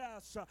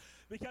success.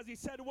 Because he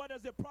said, what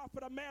does it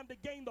profit a man to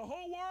gain the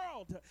whole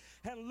world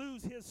and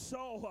lose his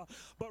soul?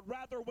 But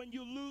rather, when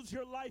you lose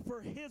your life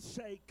for his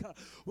sake,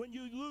 when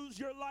you lose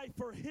your life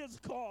for his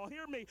call,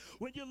 hear me,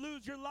 when you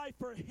lose your life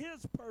for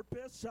his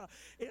purpose,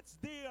 it's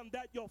then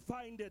that you'll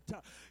find it.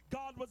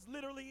 God was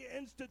literally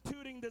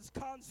instituting this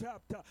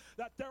concept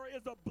that there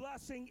is a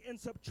blessing in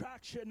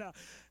subtraction.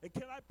 And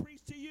can I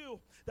preach to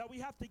you that we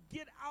have to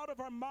get out of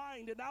our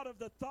mind and out of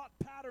the thought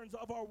patterns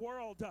of our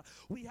world.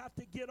 We have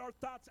to get our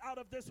thoughts out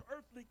of this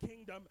earthly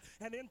kingdom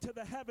and into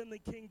the heavenly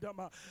kingdom.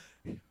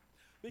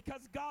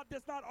 Because God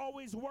does not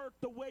always work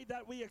the way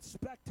that we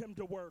expect him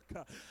to work.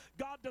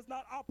 God does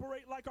not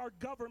operate like our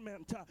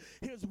government.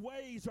 His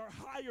ways are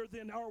higher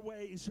than our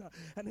ways,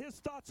 and his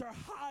thoughts are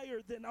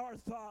higher than our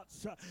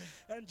thoughts.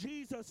 And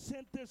Jesus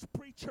sent this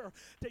preacher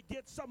to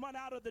get someone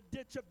out of the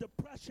ditch of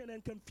depression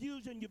and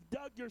confusion you've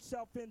dug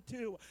yourself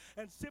into,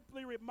 and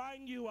simply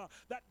remind you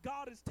that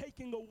God is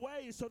taking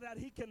away so that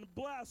he can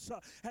bless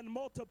and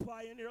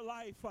multiply in your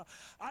life.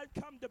 I've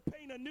come to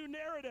paint a new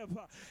narrative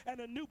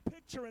and a new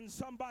picture in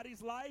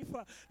somebody's life.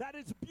 That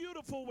is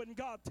beautiful when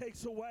God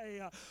takes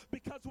away,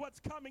 because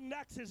what's coming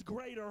next is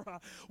greater.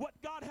 What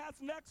God has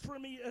next for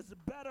me is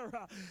better.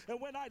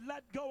 And when I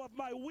let go of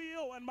my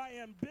will and my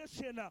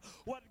ambition,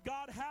 what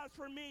God has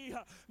for me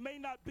may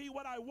not be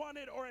what I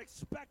wanted or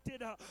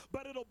expected,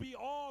 but it'll be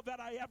all that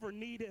I ever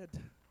needed.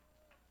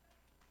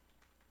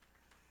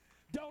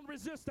 Don't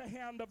resist the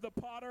hand of the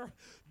potter.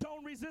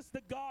 Don't resist the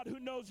God who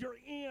knows your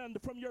end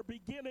from your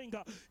beginning.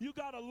 You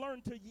got to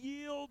learn to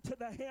yield to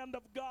the hand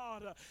of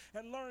God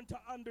and learn to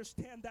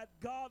understand that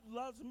God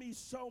loves me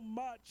so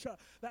much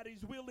that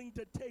he's willing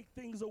to take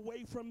things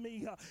away from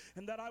me,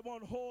 and that I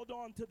won't hold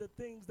on to the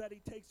things that he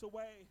takes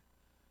away,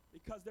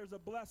 because there's a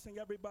blessing.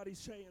 Everybody's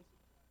saying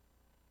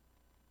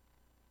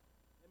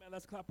amen.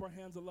 Let's clap our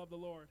hands and love the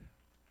Lord.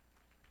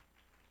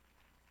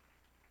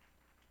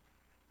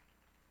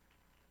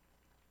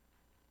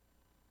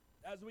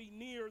 As we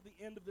near the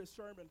end of this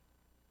sermon,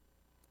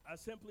 I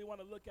simply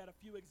want to look at a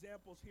few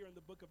examples here in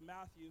the book of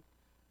Matthew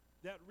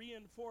that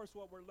reinforce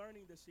what we're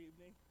learning this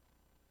evening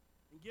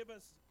and give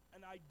us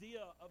an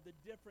idea of the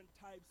different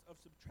types of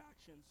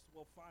subtractions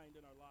we'll find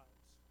in our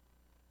lives.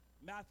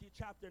 Matthew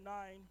chapter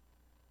 9,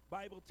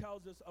 Bible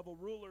tells us of a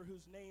ruler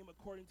whose name,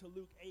 according to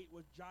Luke 8,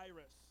 was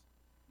Jairus.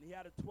 And he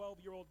had a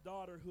 12-year-old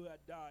daughter who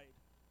had died.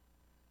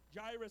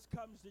 Jairus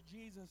comes to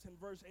Jesus in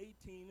verse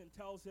 18 and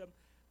tells him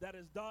that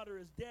his daughter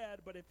is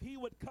dead, but if he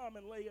would come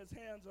and lay his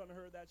hands on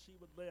her, that she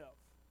would live.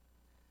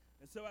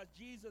 And so as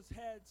Jesus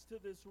heads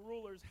to this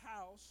ruler's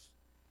house,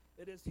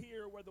 it is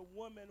here where the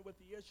woman with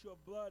the issue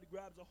of blood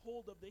grabs a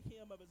hold of the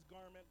hem of his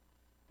garment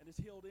and is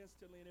healed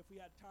instantly. And if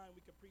we had time,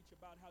 we could preach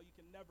about how you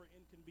can never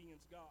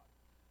inconvenience God.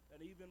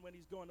 That even when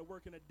he's going to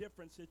work in a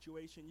different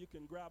situation, you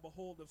can grab a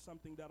hold of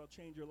something that'll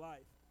change your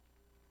life.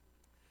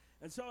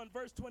 And so in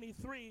verse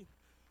 23,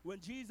 when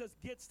Jesus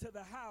gets to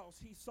the house,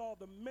 he saw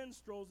the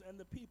minstrels and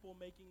the people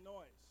making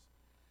noise.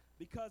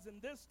 Because in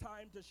this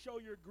time, to show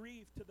your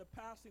grief to the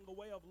passing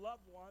away of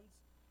loved ones,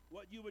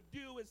 what you would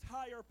do is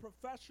hire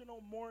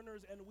professional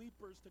mourners and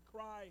weepers to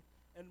cry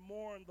and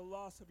mourn the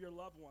loss of your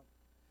loved one.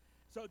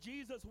 So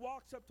Jesus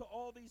walks up to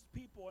all these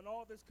people and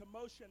all this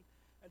commotion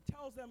and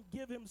tells them,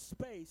 give him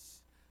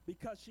space,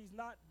 because she's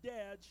not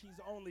dead, she's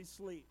only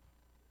asleep.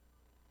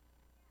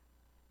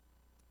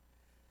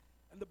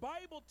 And the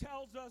Bible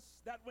tells us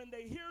that when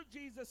they hear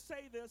Jesus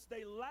say this,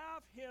 they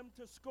laugh him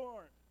to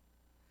scorn.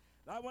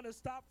 And I want to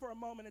stop for a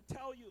moment and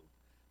tell you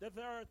that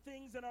there are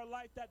things in our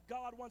life that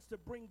God wants to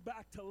bring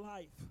back to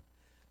life.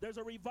 There's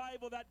a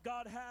revival that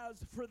God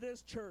has for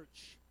this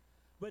church.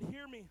 But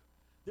hear me,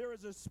 there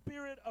is a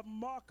spirit of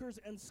mockers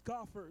and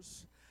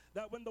scoffers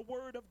that when the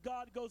word of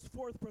God goes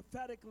forth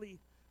prophetically,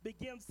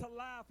 begins to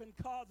laugh and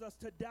cause us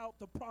to doubt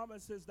the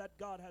promises that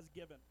God has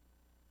given.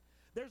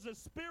 There's a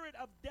spirit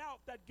of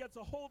doubt that gets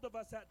a hold of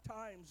us at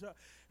times,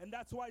 and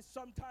that's why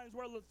sometimes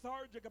we're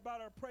lethargic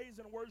about our praise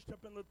and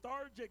worship and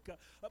lethargic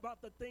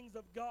about the things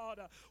of God.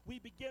 We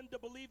begin to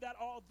believe that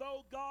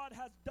although God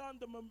has done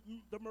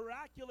the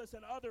miraculous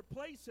in other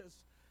places,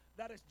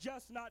 that it's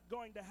just not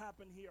going to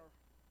happen here.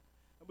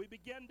 And we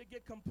begin to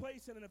get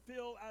complacent and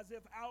feel as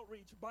if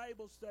outreach,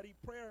 Bible study,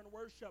 prayer, and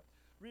worship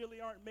really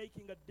aren't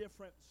making a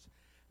difference.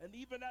 And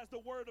even as the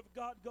word of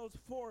God goes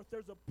forth,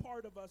 there's a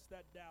part of us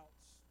that doubts.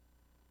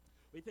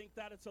 We think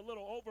that it's a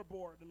little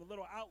overboard and a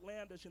little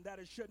outlandish and that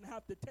it shouldn't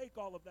have to take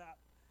all of that.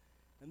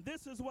 And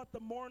this is what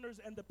the mourners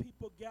and the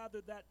people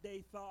gathered that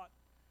day thought.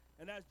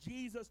 And as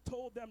Jesus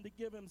told them to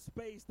give him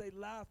space, they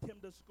laughed him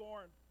to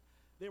scorn.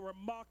 They were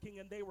mocking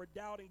and they were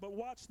doubting. But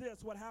watch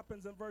this, what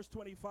happens in verse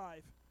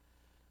 25.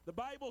 The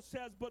Bible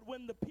says, but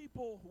when the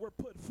people were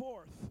put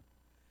forth,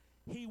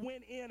 he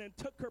went in and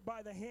took her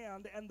by the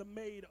hand, and the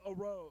maid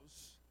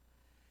arose.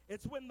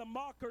 It's when the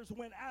mockers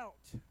went out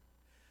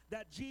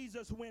that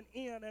Jesus went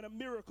in and a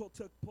miracle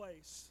took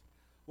place.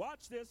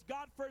 Watch this.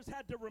 God first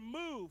had to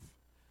remove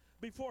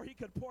before he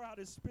could pour out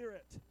his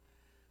spirit.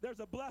 There's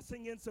a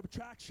blessing in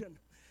subtraction.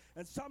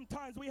 And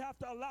sometimes we have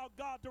to allow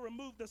God to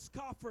remove the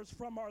scoffers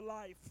from our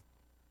life.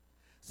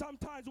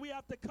 Sometimes we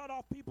have to cut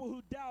off people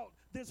who doubt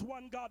this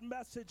one God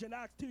message and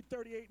Acts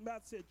 2:38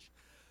 message.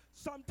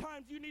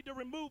 Sometimes you need to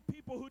remove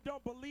people who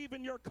don't believe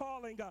in your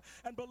calling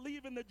and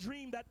believe in the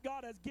dream that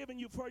God has given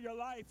you for your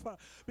life.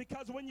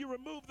 Because when you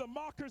remove the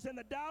mockers and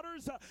the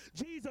doubters,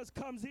 Jesus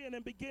comes in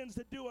and begins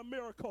to do a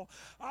miracle.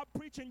 I'm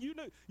preaching,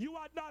 you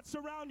ought not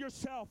surround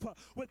yourself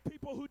with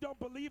people who don't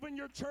believe in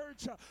your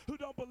church, who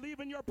don't believe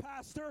in your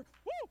pastor,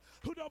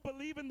 who don't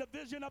believe in the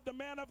vision of the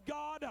man of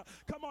God.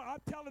 Come on,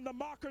 I'm telling the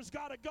mockers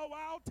got to go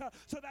out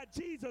so that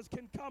Jesus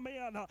can come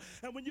in.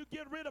 And when you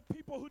get rid of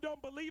people who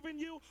don't believe in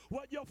you,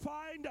 what you'll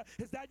find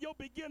is that you'll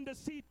begin to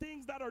see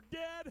things that are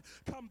dead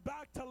come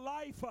back to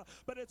life,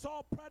 but it's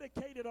all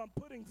predicated on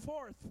putting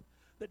forth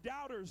the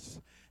doubters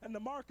and the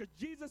markers.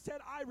 Jesus said,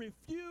 I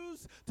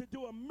refuse to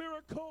do a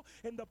miracle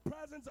in the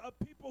presence of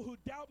people who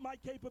doubt my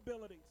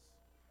capabilities.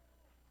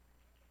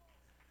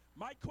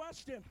 My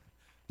question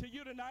to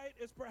you tonight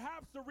is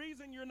perhaps the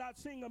reason you're not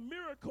seeing a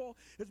miracle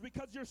is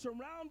because you're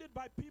surrounded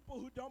by people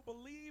who don't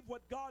believe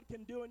what God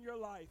can do in your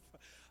life.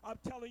 I'm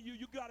telling you,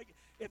 you gotta.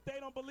 If they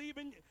don't believe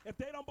in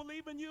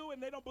you,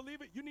 and they don't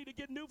believe it, you need to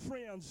get new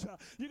friends.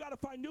 You got to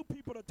find new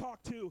people to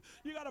talk to.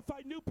 You got to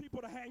find new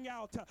people to hang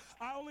out.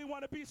 I only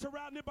want to be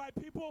surrounded by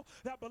people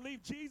that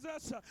believe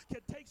Jesus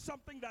can take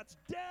something that's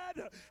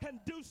dead and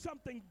do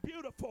something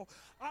beautiful.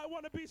 I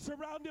want to be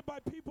surrounded by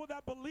people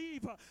that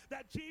believe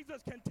that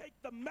Jesus can take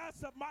the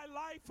mess of my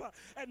life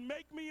and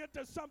make me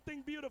into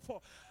something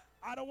beautiful.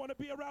 I don't want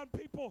to be around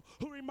people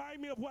who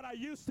remind me of what I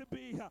used to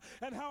be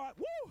and how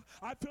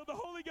I feel the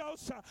Holy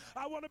Ghost.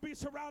 I want to be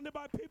surrounded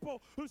by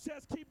people who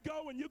says, keep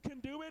going, you can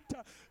do it.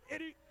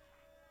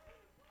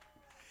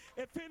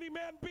 If any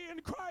man be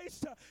in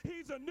Christ,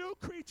 he's a new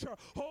creature.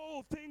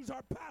 Old things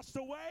are passed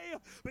away.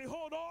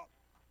 Behold, all.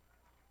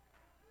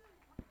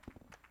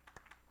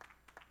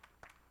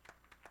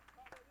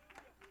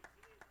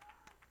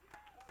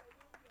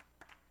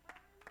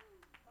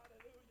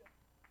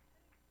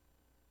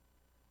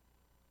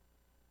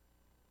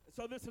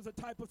 So this is a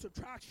type of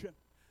subtraction.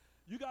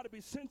 You got to be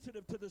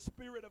sensitive to the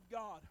Spirit of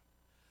God.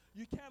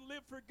 You can't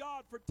live for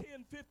God for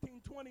 10, 15,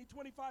 20,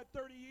 25,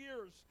 30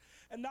 years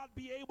and not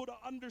be able to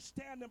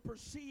understand and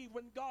perceive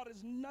when God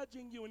is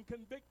nudging you and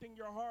convicting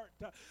your heart.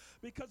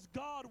 Because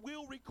God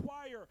will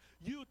require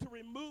you to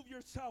remove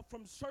yourself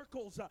from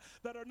circles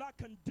that are not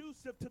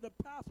conducive to the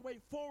pathway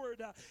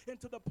forward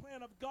into the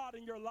plan of God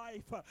in your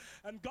life.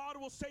 And God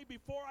will say,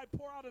 before I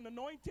pour out an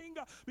anointing,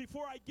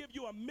 before I give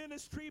you a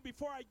ministry,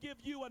 before I give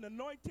you an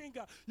anointing,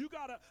 you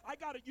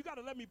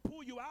gotta let me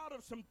pull you out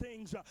of some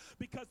things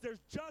because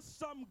there's just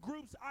some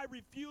groups I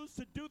refuse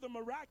to do the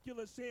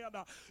miraculous in.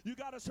 You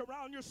got to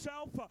surround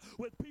yourself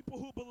with people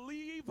who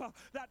believe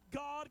that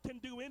God can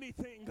do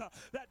anything,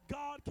 that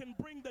God can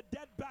bring the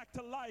dead back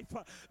to life,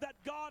 that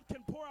God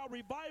can pour out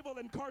revival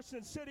in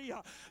Carson City,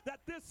 that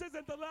this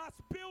isn't the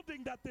last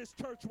building that this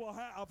church will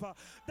have,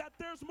 that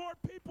there's more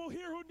people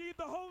here who need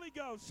the Holy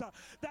Ghost,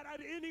 that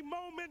at any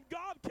moment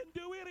God can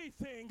do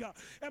anything.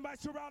 Am I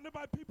surrounded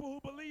by people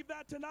who believe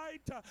that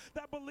tonight,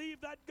 that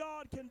believe that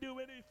God can do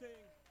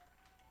anything?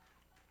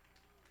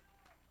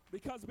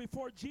 Because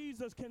before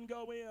Jesus can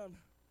go in,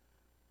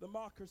 the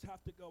mockers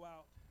have to go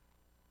out.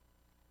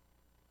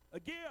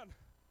 Again,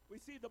 we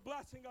see the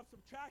blessing of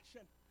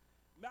subtraction.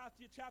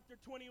 Matthew chapter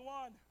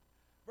 21,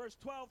 verse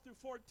 12 through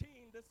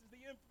 14. This is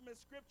the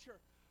infamous scripture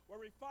where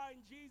we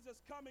find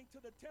Jesus coming to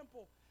the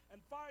temple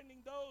and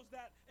finding those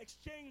that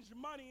exchanged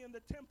money in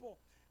the temple.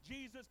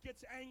 Jesus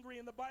gets angry,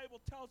 and the Bible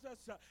tells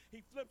us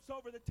he flips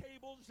over the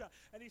tables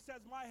and he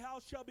says, my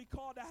house shall be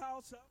called a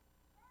house of.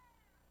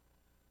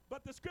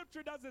 But the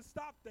scripture doesn't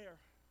stop there.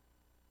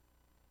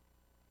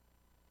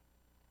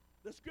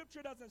 The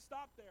scripture doesn't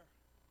stop there.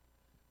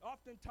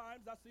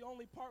 Oftentimes, that's the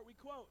only part we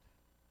quote.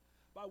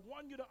 But I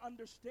want you to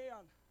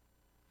understand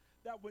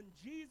that when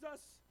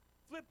Jesus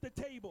flipped the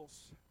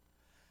tables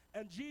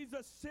and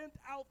Jesus sent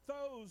out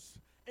those,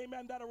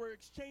 amen, that were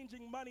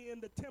exchanging money in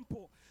the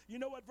temple, you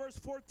know what verse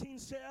 14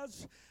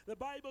 says? The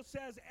Bible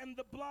says, and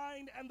the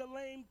blind and the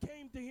lame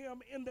came to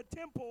him in the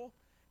temple,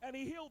 and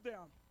he healed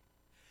them.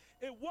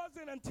 It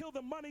wasn't until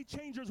the money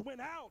changers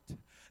went out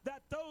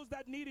that those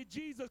that needed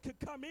Jesus could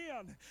come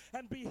in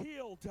and be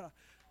healed.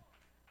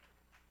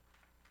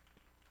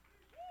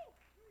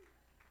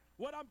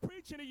 What I'm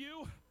preaching to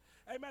you,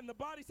 amen, the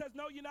body says,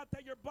 no, you're not,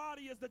 that your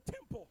body is the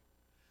temple.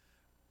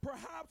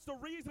 Perhaps the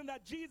reason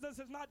that Jesus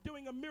is not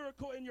doing a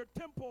miracle in your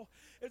temple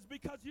is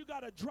because you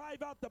got to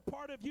drive out the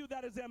part of you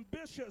that is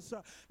ambitious,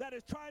 that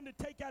is trying to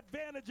take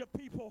advantage of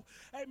people,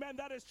 amen,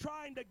 that is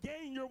trying to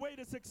gain your way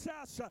to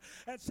success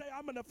and say,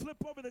 I'm going to flip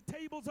over the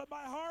tables of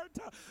my heart,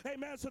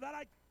 amen, so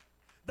that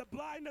the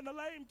blind and the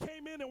lame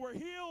came in and were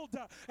healed.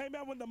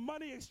 Amen. When the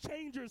money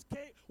exchangers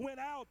went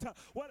out,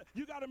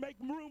 you got to make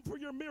room for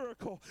your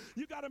miracle.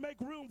 You got to make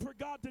room for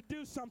God to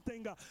do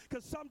something.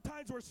 Because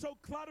sometimes we're so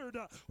cluttered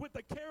with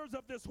the cares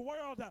of this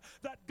world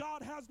that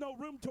God has no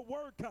room to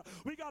work.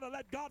 We got to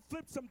let God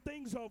flip some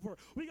things over.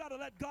 We got to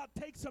let God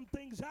take some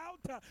things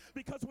out.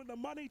 Because when the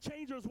money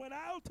changers went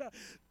out,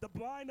 the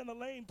blind and the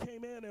lame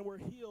came in and were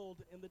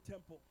healed in the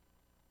temple.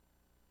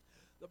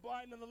 The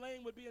blind and the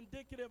lame would be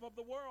indicative of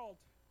the world.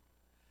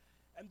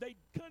 And they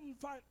couldn't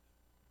find.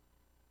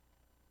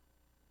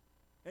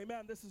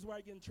 Amen. This is where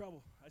I get in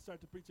trouble. I start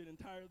to preach an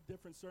entire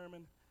different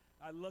sermon.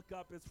 I look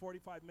up, it's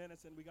 45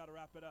 minutes, and we got to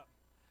wrap it up.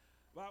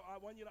 Well, I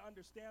want you to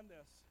understand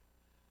this.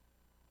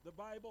 The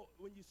Bible,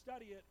 when you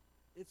study it,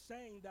 it's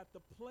saying that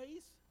the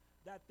place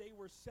that they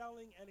were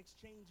selling and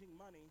exchanging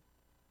money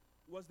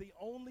was the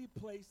only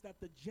place that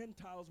the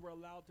Gentiles were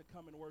allowed to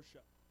come and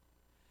worship.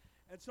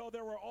 And so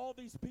there were all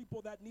these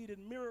people that needed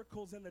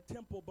miracles in the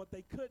temple, but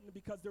they couldn't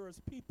because there was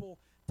people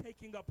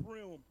taking up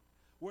room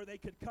where they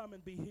could come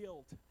and be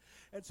healed.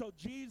 And so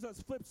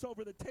Jesus flips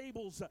over the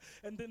tables,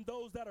 and then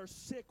those that are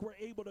sick were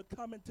able to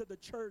come into the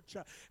church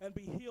and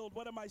be healed.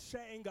 What am I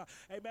saying?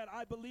 Amen.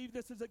 I believe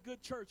this is a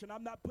good church, and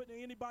I'm not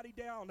putting anybody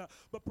down,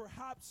 but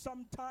perhaps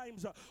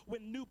sometimes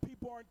when new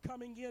people aren't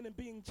coming in and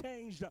being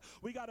changed,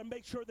 we got to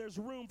make sure there's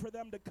room for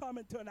them to come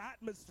into an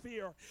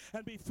atmosphere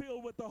and be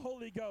filled with the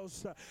Holy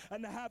Ghost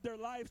and to have their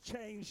life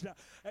changed.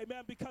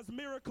 Amen. Because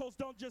miracles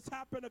don't just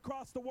happen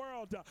across the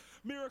world.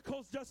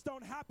 Miracles just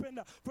don't happen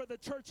for the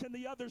church in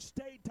the other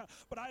state,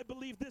 but I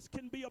believe this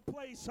can be a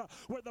place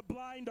where the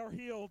blind are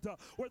healed,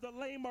 where the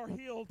lame are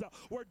healed,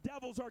 where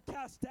devils are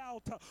cast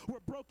out, where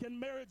broken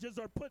marriages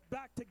are put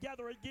back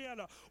together again,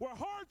 where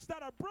hearts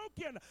that are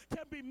broken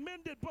can be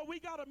mended, but we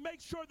got to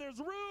make sure there's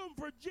room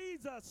for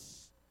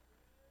Jesus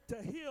to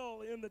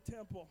heal in the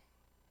temple.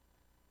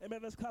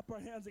 Amen. Let's clap our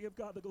hands and give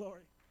God the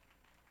glory.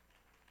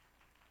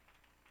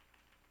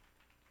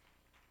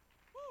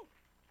 Woo.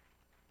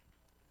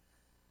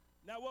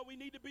 Now, what we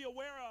need to be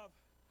aware of,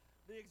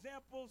 the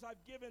examples I've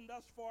given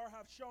thus far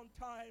have shown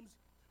times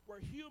where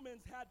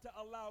humans had to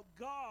allow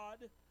God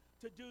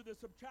to do the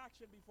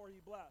subtraction before he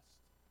blessed.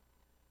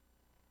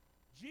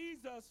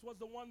 Jesus was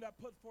the one that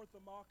put forth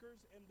the mockers,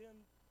 and then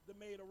the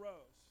maid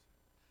arose.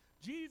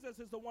 Jesus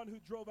is the one who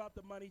drove out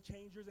the money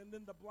changers, and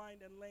then the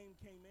blind and lame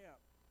came in.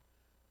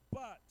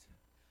 But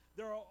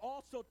there are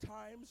also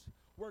times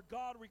where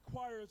God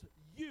requires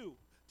you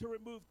to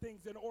remove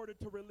things in order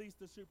to release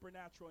the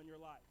supernatural in your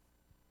life.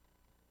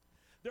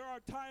 There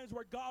are times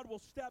where God will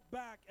step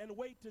back and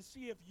wait to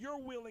see if you're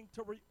willing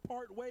to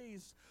part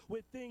ways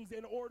with things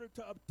in order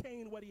to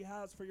obtain what he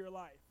has for your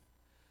life.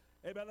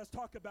 Amen. Let's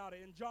talk about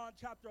it. In John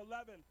chapter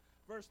 11,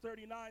 verse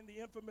 39,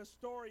 the infamous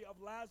story of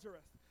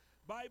Lazarus,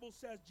 Bible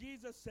says,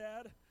 Jesus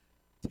said,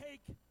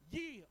 "Take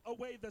ye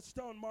away the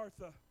stone,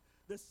 Martha.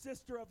 The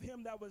sister of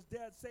him that was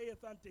dead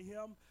saith unto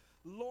him,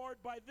 Lord,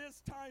 by this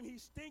time he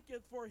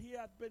stinketh, for he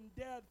hath been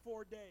dead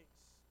 4 days."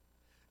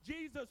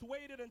 Jesus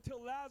waited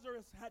until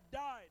Lazarus had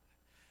died,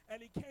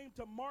 and he came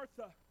to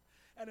Martha.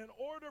 And in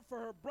order for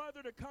her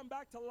brother to come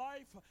back to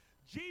life,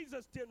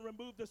 Jesus didn't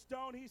remove the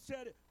stone. He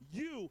said,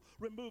 "You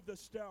remove the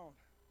stone."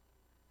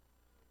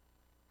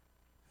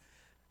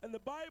 And the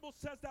Bible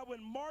says that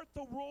when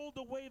Martha rolled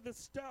away the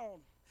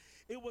stone,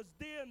 it was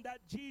then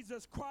that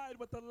Jesus cried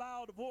with a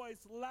loud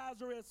voice,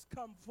 "Lazarus,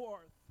 come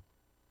forth."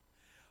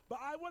 But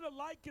I want to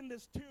liken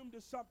this tomb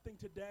to something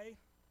today.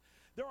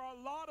 There are a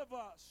lot of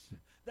us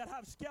that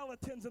have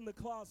skeletons in the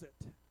closet.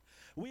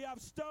 We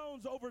have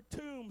stones over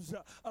tombs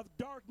of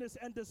darkness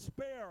and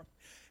despair.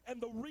 And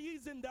the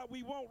reason that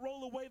we won't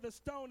roll away the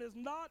stone is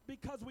not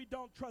because we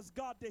don't trust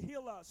God to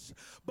heal us,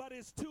 but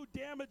it's too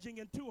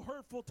damaging and too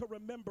hurtful to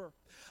remember.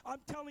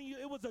 I'm telling you,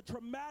 it was a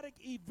traumatic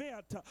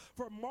event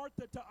for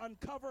Martha to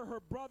uncover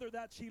her brother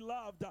that she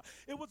loved.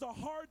 It was a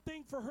hard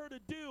thing for her to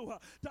do,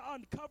 to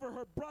uncover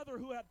her brother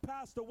who had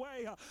passed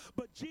away.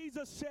 But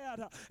Jesus said,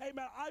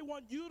 amen, I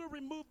want you to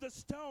remove the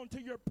stone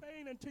to your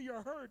pain and to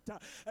your hurt,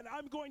 and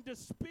I'm going to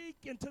speak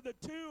into the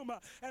tomb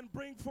and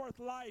bring forth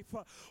life.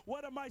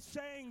 What am I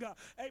saying?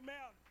 Amen.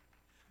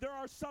 There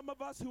are some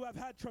of us who have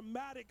had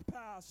traumatic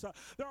pasts.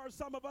 There are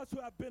some of us who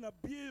have been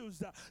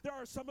abused. There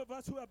are some of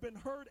us who have been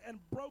hurt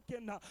and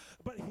broken.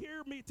 But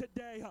hear me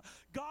today.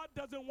 God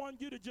doesn't want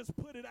you to just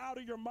put it out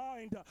of your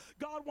mind.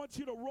 God wants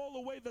you to roll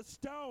away the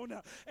stone.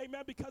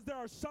 Amen. Because there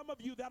are some of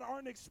you that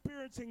aren't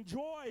experiencing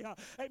joy.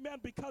 Amen.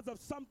 Because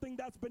of something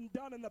that's been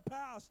done in the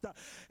past.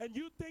 And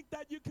you think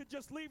that you could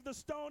just leave the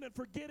stone and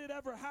forget it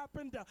ever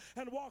happened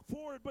and walk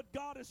forward. But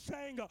God is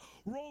saying,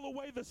 roll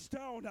away the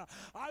stone.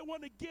 I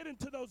want to get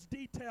into those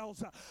details.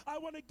 I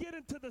want to get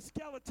into the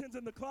skeletons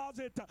in the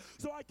closet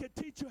so I can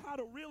teach you how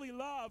to really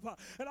love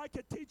and I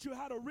can teach you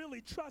how to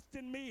really trust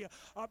in me.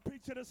 I'm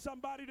preaching to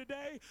somebody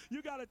today.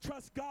 You got to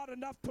trust God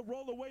enough to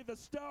roll away the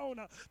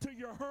stone to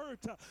your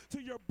hurt, to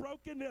your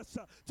brokenness,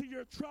 to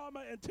your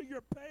trauma, and to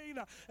your pain,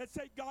 and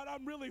say, God,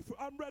 I'm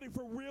ready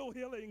for real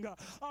healing.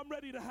 I'm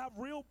ready to have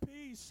real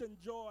peace and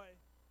joy.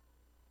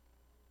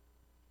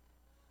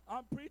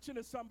 I'm preaching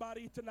to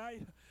somebody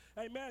tonight.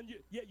 Amen.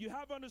 You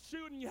have on a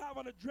suit and you have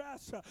on a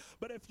dress.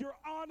 But if you're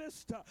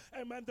honest,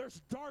 amen,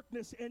 there's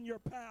darkness in your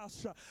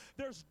past.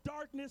 There's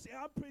darkness.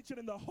 I'm preaching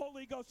in the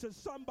Holy Ghost to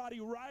somebody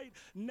right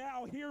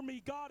now. Hear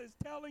me. God is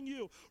telling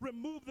you,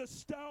 remove the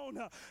stone.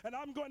 And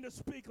I'm going to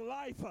speak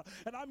life.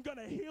 And I'm going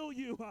to heal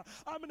you.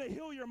 I'm going to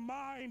heal your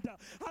mind.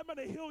 I'm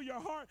going to heal your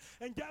heart.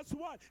 And guess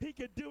what? He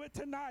could do it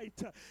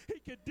tonight.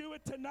 He could do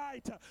it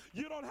tonight.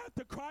 You don't have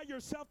to cry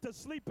yourself to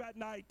sleep at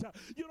night.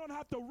 You don't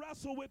have to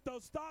wrestle with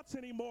those thoughts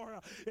anymore.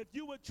 If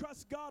you would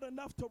trust God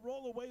enough to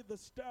roll away the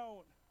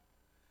stone,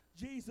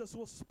 Jesus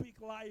will speak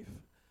life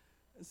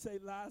and say,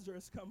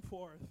 Lazarus, come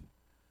forth.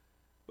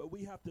 But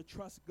we have to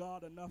trust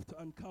God enough to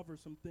uncover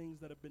some things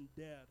that have been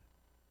dead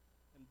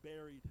and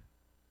buried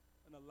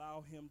and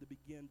allow him to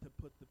begin to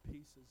put the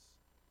pieces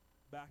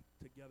back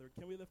together.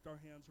 Can we lift our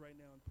hands right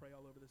now and pray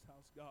all over this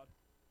house? God.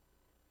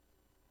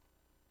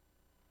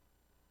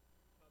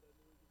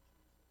 Hallelujah,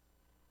 Jesus.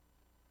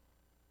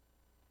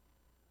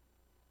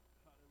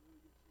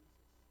 Hallelujah,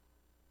 Jesus.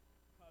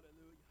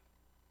 Hallelujah.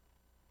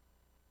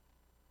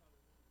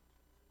 Hallelujah,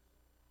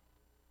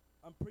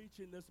 Jesus. I'm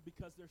preaching this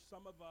because there's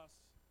some of us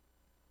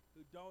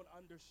who don't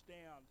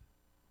understand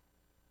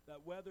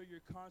that whether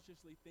you're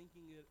consciously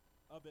thinking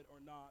of it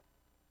or not,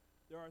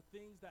 there are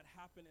things that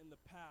happen in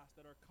the past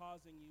that are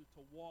causing you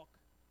to walk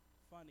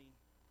funny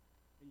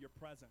in your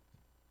present.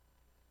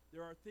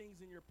 There are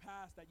things in your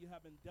past that you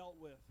haven't dealt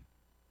with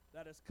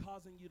that is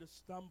causing you to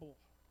stumble.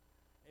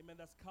 Amen.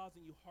 That's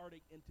causing you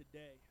heartache in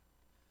today.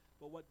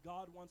 But what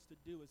God wants to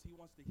do is he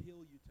wants to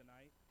heal you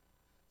tonight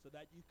so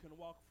that you can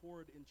walk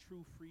forward in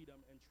true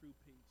freedom and true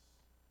peace.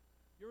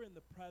 You're in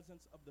the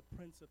presence of the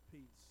Prince of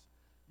Peace.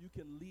 You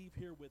can leave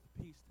here with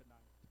peace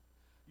tonight.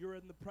 You're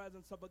in the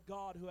presence of a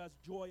God who has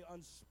joy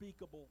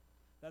unspeakable,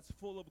 that's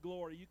full of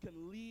glory. You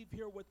can leave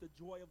here with the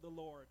joy of the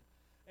Lord.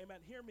 Amen.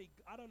 Hear me.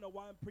 I don't know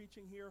why I'm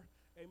preaching here.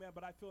 Amen.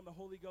 But I feel in the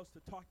Holy Ghost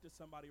to talk to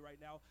somebody right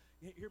now.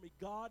 Hear me.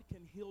 God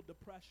can heal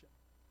depression.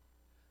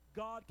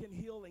 God can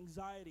heal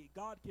anxiety.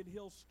 God can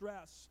heal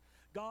stress.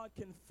 God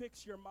can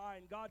fix your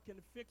mind. God can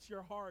fix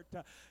your heart.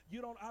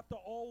 You don't have to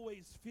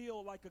always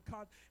feel like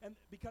and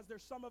because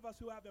there's some of us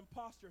who have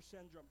imposter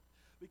syndrome.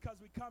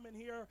 Because we come in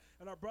here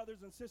and our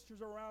brothers and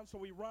sisters are around, so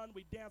we run,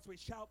 we dance, we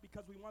shout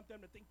because we want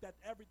them to think that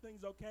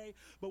everything's okay.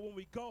 But when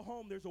we go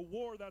home, there's a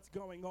war that's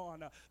going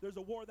on. There's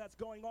a war that's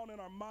going on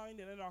in our mind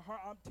and in our heart.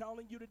 I'm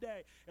telling you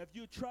today, if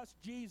you trust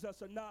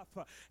Jesus enough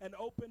and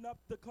open up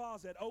the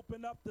closet,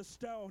 open up the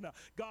stone,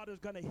 God is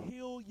going to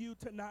heal you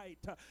tonight.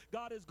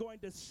 God is going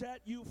to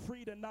set you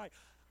free tonight.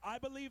 I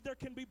believe there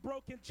can be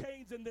broken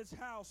chains in this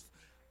house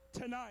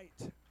tonight.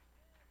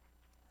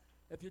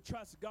 If you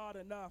trust God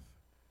enough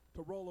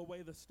to roll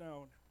away the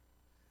stone.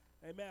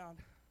 Amen.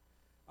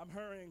 I'm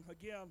hurrying.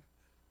 Again,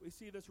 we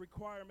see this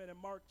requirement in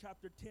Mark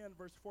chapter 10,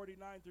 verse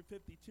 49 through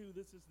 52.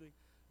 This is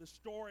the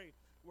story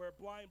where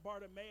blind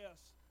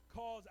Bartimaeus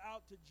calls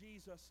out to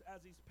Jesus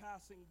as he's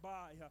passing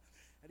by.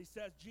 And he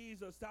says,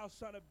 Jesus, thou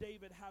son of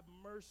David, have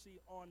mercy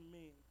on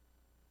me.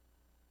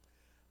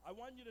 I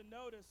want you to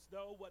notice,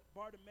 though, what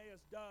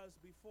Bartimaeus does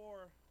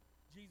before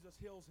Jesus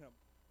heals him.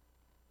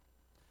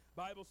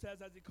 Bible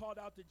says, as he called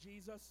out to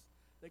Jesus,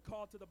 they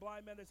called to the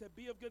blind man. They said,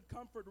 be of good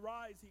comfort,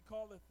 rise, he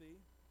calleth thee.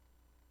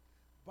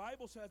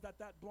 Bible says that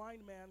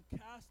blind man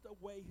cast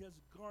away his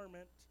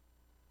garment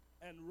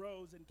and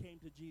rose and came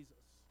to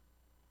Jesus.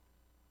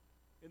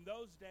 In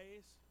those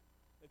days,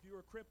 if you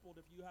were crippled,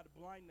 if you had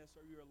blindness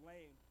or you were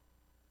lame,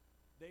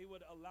 they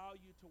would allow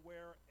you to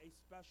wear a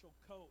special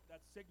coat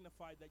that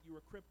signified that you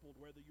were crippled,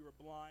 whether you were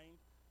blind,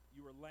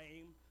 you were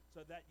lame,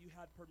 so that you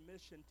had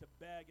permission to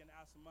beg and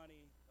ask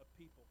money of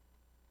people.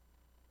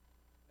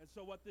 And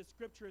so what this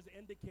scripture is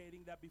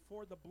indicating, that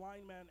before the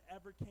blind man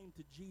ever came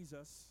to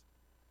Jesus,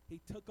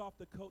 he took off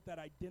the coat that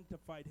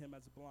identified him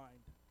as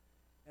blind.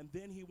 And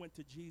then he went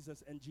to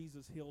Jesus, and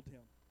Jesus healed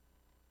him.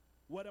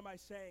 What am I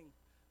saying?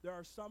 There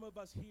are some of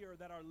us here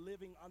that are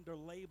living under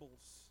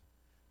labels.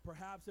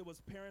 Perhaps it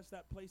was parents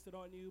that placed it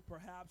on you.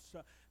 Perhaps,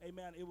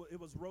 amen, it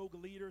was rogue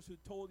leaders who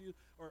told you,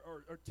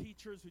 or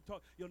teachers who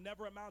told you'll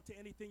never amount to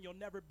anything, you'll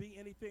never be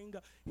anything.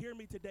 Hear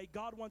me today.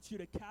 God wants you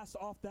to cast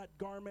off that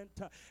garment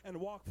and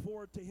walk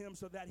forward to him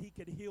so that he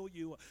can heal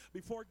you.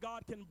 Before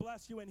God can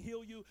bless you and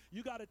heal you,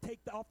 you got to take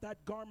off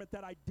that garment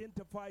that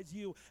identifies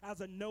you as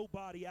a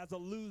nobody, as a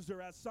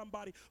loser, as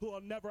somebody who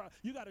will never,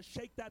 you got to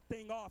shake that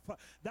thing off.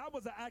 That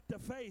was an act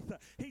of faith.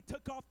 He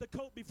took off the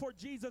coat before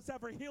Jesus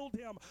ever healed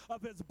him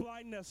of his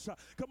blindness.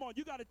 Come on,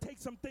 you got to take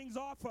some things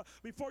off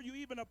before you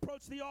even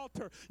approach the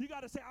altar. You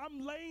got to say,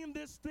 I'm laying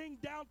this thing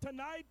down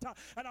tonight,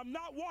 and I'm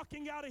not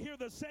walking out of here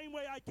the same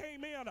way I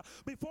came in.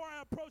 Before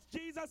I approach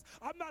Jesus,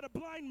 I'm not a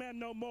blind man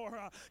no more.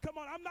 Come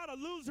on, I'm not a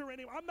loser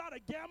anymore. I'm not a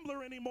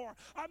gambler anymore.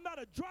 I'm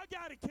not a drug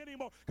addict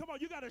anymore. Come on,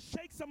 you got to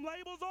shake some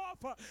labels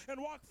off and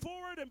walk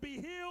forward and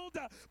be healed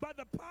by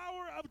the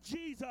power of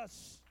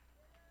Jesus.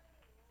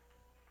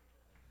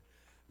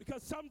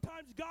 Because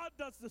sometimes God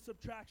does the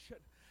subtraction.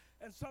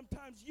 And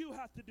sometimes you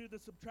have to do the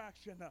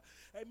subtraction.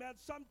 Amen.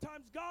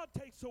 Sometimes God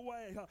takes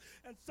away.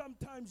 And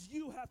sometimes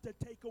you have to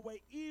take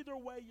away. Either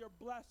way, your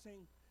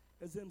blessing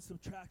is in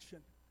subtraction.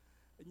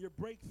 And your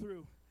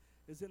breakthrough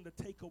is in the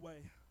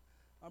takeaway.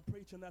 I'm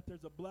preaching that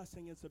there's a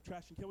blessing in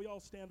subtraction. Can we all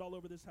stand all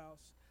over this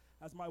house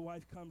as my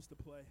wife comes to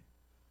play?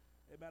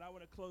 Amen. I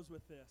want to close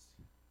with this.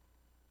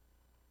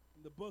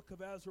 In the book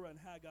of Ezra and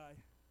Haggai,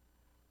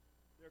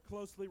 they're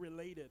closely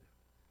related.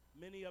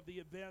 Many of the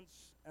events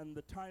and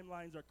the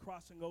timelines are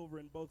crossing over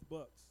in both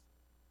books.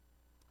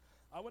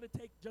 I want to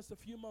take just a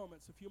few more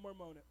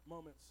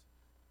moments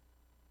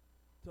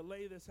to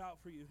lay this out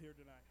for you here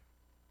tonight.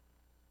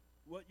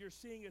 What you're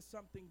seeing is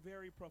something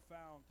very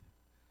profound.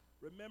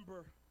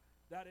 Remember,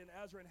 that in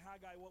Ezra and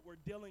Haggai, what we're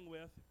dealing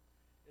with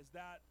is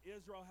that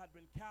Israel had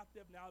been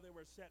captive. Now they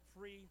were set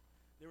free.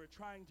 They were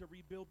trying to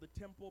rebuild the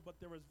temple, but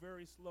there was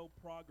very slow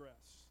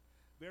progress.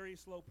 Very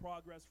slow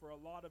progress for a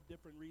lot of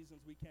different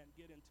reasons we can't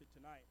get into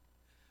tonight.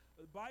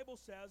 The Bible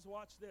says,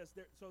 watch this.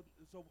 So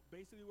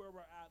basically where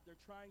we're at, they're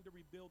trying to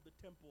rebuild the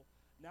temple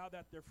now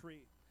that they're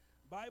free.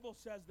 Bible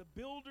says the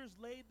builders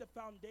laid the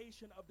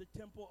foundation of the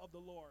temple of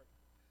the Lord.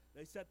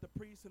 They set the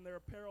priests in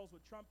their apparels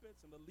with trumpets,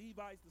 and the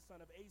Levites, the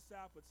son of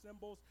Asaph, with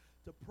cymbals,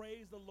 to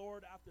praise the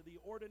Lord after the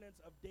ordinance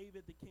of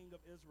David, the king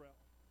of Israel.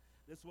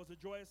 This was a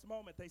joyous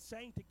moment. They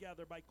sang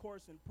together by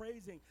Carson,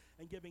 praising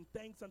and giving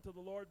thanks unto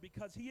the Lord,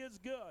 because he is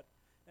good,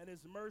 and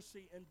his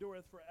mercy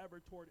endureth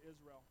forever toward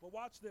Israel. But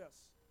watch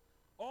this.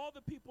 All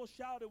the people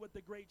shouted with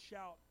a great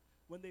shout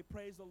when they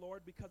praised the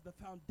Lord, because the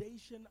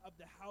foundation of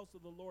the house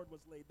of the Lord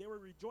was laid. They were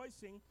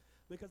rejoicing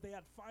because they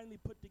had finally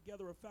put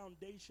together a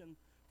foundation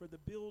for the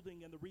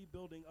building and the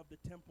rebuilding of the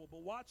temple.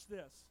 But watch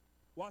this.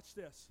 Watch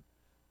this.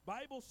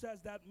 Bible says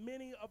that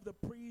many of the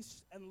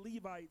priests and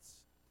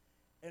Levites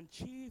and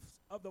chiefs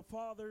of the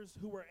fathers,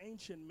 who were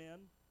ancient men,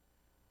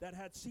 that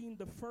had seen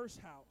the first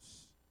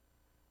house,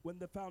 when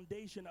the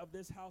foundation of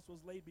this house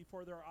was laid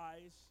before their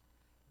eyes,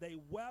 they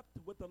wept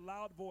with a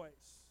loud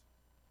voice.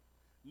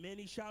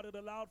 Many shouted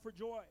aloud for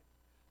joy,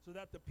 so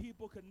that the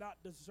people could not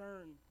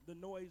discern the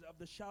noise of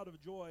the shout of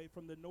joy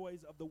from the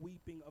noise of the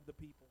weeping of the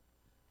people.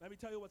 Let me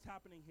tell you what's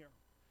happening here.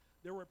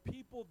 There were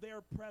people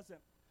there present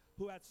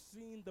who had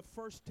seen the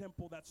first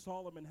temple that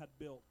Solomon had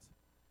built.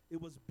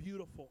 It was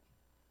beautiful.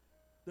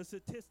 The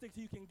statistics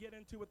you can get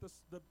into with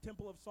the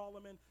Temple of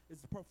Solomon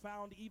is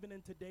profound even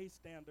in today's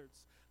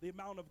standards. The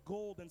amount of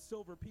gold and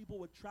silver, people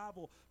would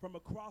travel from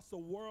across the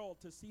world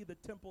to see the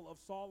Temple of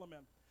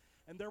Solomon.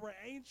 And there were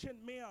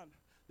ancient men,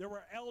 there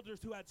were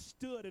elders who had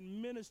stood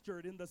and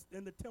ministered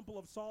in the Temple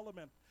of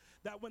Solomon,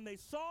 that when they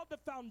saw the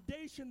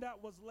foundation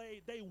that was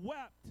laid, they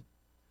wept.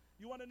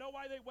 You want to know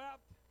why they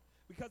wept?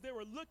 Because they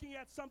were looking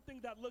at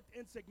something that looked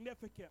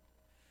insignificant.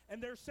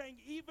 And they're saying,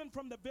 even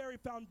from the very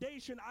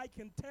foundation, I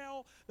can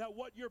tell that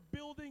what you're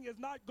building is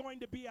not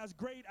going to be as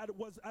great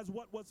as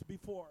what was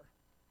before.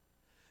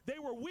 They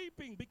were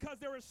weeping because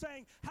they were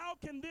saying, how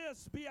can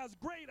this be as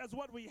great as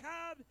what we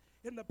had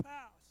in the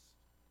past?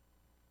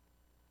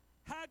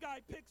 Haggai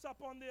picks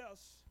up on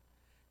this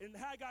in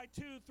Haggai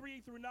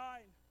 2:3-9.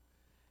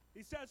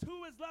 He says,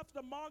 who is left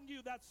among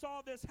you that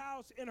saw this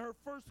house in her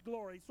first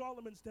glory,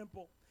 Solomon's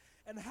temple?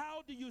 And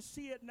how do you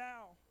see it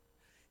now?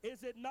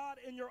 Is it not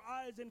in your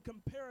eyes in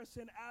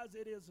comparison as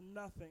it is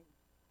nothing?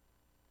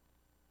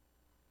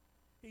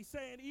 He's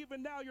saying,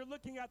 even now you're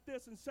looking at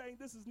this and saying,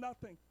 this is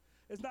nothing.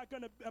 It's not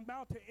going to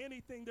amount to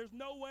anything. There's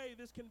no way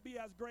this can be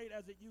as great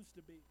as it used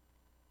to be.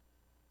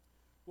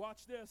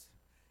 Watch this.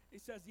 He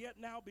says, yet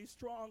now be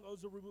strong, O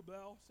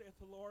Zerubbabel, saith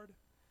the Lord,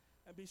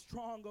 and be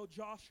strong, O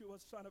Joshua,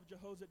 son of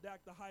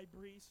Jehozadak, the high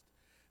priest,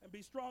 and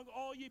be strong,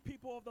 all ye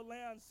people of the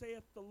land,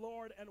 saith the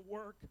Lord, and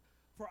work,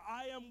 for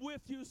I am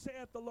with you,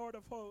 saith the Lord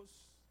of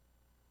hosts.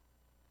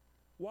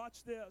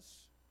 Watch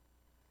this.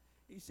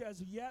 He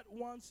says, yet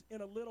once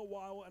in a little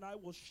while, and I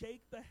will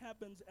shake the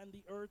heavens and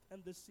the earth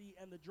and the sea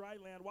and the dry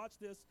land. Watch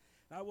this.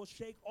 And I will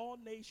shake all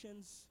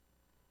nations,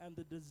 and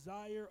the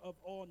desire of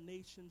all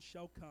nations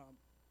shall come.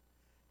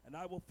 And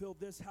I will fill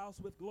this house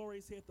with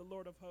glory, saith the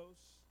Lord of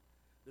hosts.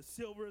 The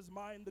silver is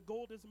mine, the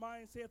gold is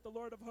mine, saith the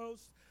Lord of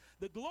hosts.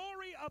 The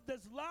glory of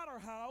this latter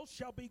house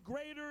shall be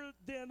greater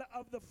than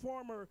of the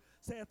former,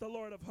 saith the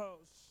Lord of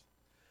hosts.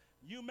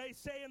 You may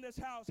say in this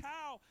house,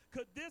 how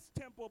could this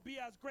temple be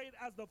as great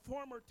as the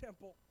former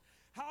temple?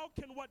 How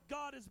can what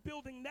God is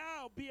building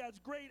now be as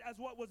great as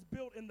what was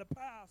built in the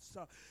past?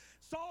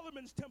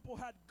 Solomon's temple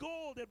had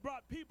gold. It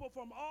brought people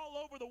from all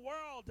over the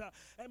world.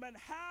 Amen.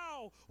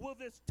 How will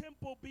this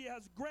temple be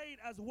as great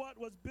as what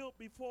was built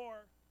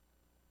before?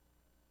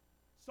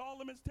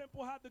 Solomon's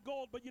temple had the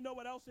gold, but you know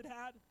what else it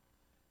had?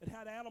 It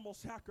had animal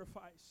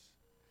sacrifice.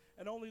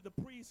 And only the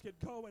priest could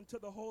go into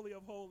the Holy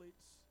of Holies.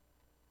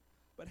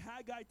 But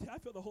Haggai, I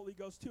feel the Holy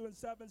Ghost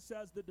 2:7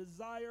 says the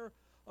desire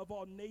of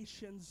all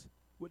nations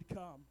would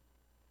come.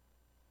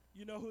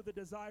 You know who the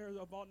desire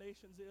of all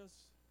nations is?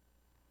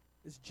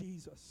 It's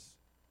Jesus.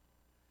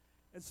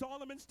 And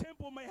Solomon's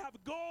temple may have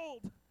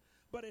gold,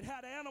 but it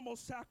had animal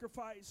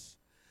sacrifice.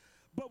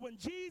 But when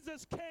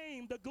Jesus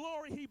came, the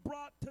glory he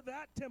brought to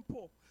that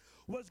temple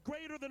was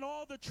greater than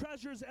all the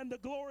treasures and the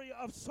glory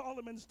of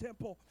Solomon's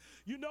temple.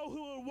 You know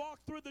who would walk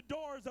through the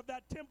doors of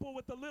that temple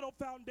with the little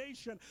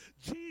foundation?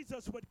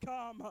 Jesus would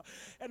come.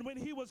 And when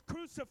he was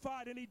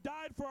crucified and he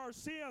died for our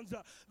sins,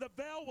 the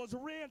veil was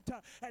rent,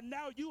 and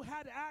now you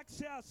had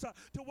access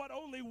to what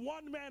only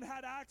one man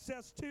had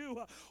access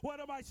to. What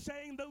am I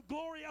saying? The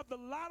glory of the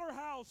latter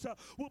house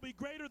will be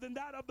greater than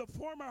that of the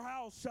former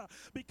house,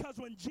 because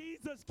when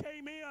Jesus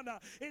came in,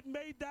 it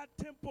made that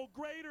temple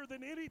greater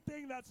than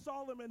anything that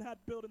Solomon had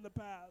built in the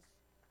past.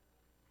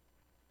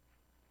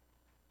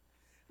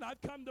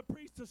 I've come to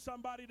preach to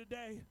somebody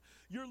today.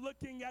 You're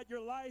looking at your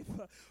life,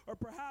 or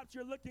perhaps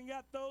you're looking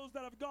at those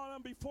that have gone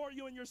on before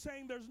you, and you're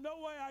saying, there's no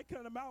way I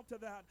can amount to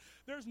that.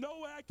 There's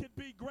no way I could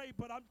be great,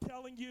 but I'm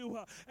telling you,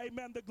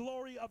 amen, the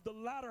glory of the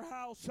latter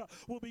house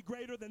will be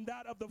greater than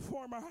that of the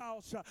former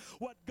house.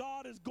 What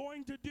God is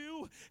going to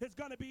do is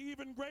going to be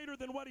even greater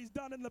than what he's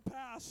done in the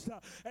past.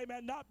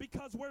 Amen. Not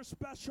because we're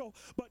special,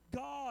 but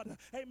God,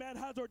 amen,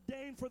 has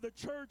ordained for the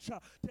church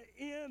to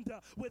end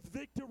with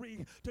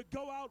victory, to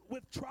go out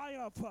with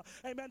triumph,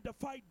 amen, to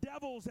fight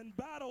devils and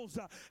battles,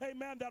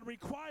 amen, that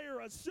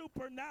require a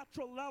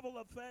supernatural level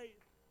of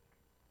faith.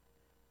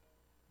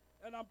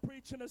 And I'm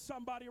preaching to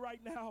somebody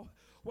right now.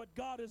 What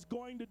God is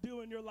going to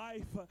do in your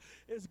life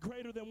is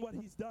greater than what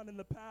he's done in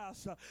the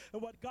past.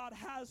 And what God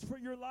has for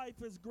your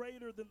life is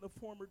greater than the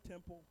former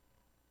temple.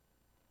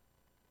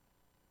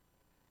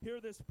 Hear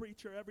this,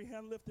 preacher. Every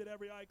hand lifted,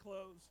 every eye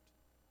closed.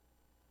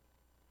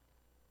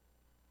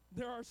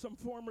 There are some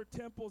former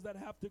temples that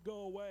have to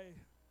go away.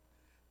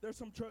 There's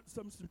some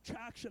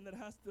subtraction that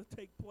has to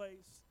take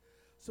place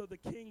so the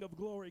King of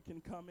Glory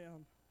can come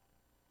in.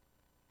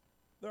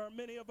 There are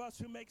many of us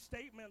who make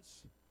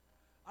statements.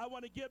 I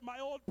want to get my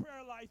old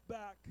prayer life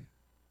back.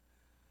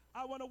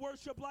 I want to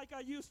worship like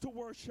I used to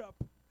worship.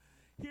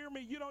 Hear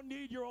me, you don't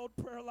need your old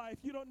prayer life.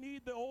 You don't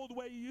need the old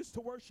way you used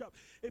to worship.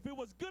 If it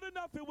was good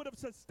enough, it would have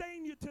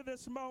sustained you to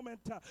this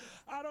moment.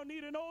 I don't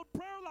need an old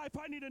prayer life.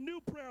 I need a new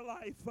prayer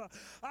life.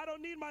 I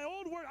don't need my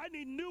old word. I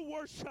need new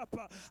worship.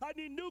 I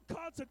need new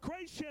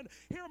consecration.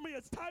 Hear me,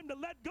 it's time to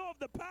let go of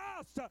the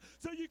past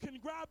so you can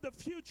grab the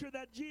future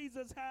that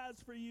Jesus has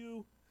for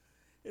you.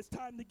 It's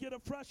time to get a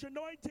fresh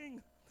anointing,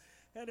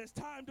 and it's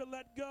time to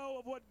let go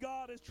of what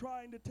God is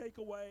trying to take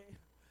away.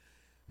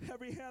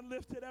 Every hand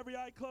lifted, every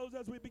eye closed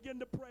as we begin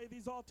to pray.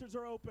 These altars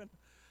are open.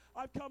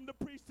 I've come to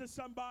preach to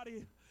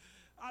somebody.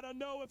 I don't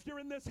know if you're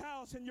in this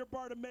house and you're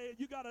Bartimaeus.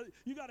 You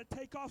gotta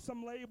take off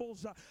some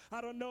labels.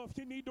 I don't know if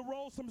you need to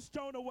roll some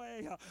stone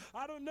away.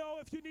 I don't know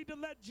if you need to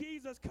let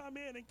Jesus come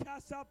in and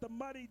cast out the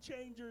money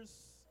changers.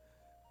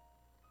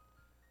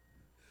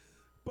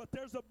 But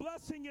there's a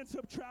blessing in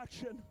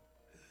subtraction.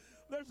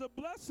 There's a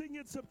blessing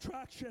in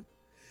subtraction.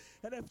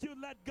 And if you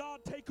let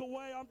God take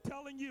away, I'm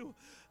telling you,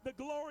 the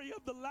glory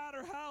of the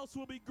latter house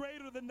will be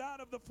greater than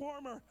that of the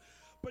former.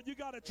 But you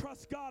got to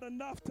trust God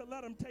enough to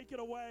let him take it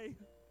away.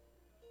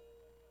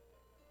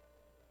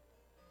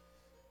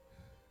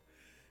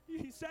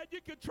 He said you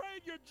could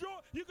trade your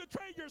joy, you could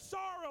trade your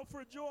sorrow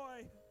for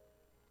joy.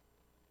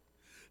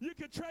 You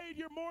could trade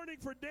your mourning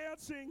for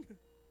dancing.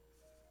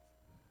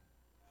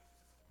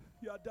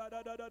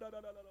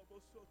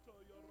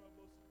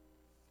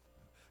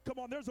 Come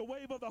on, there's a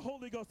wave of the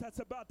Holy Ghost that's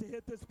about to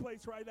hit this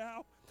place right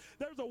now.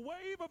 There's a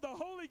wave of the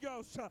Holy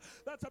Ghost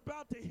that's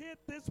about to hit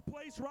this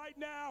place right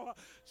now.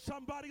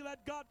 Somebody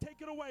let God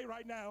take it away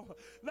right now.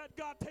 Let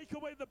God take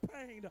away the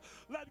pain.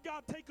 Let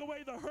God take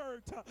away the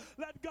hurt.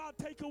 Let God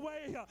take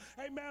away,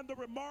 amen, the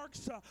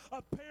remarks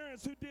of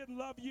parents who didn't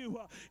love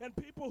you and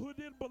people who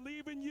didn't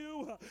believe in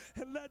you.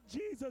 And let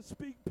Jesus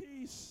speak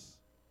peace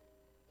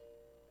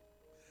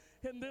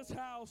in this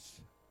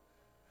house.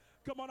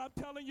 Come on, I'm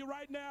telling you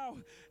right now,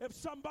 if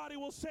somebody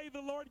will say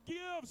the Lord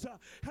gives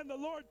and the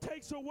Lord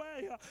takes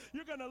away,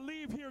 you're going to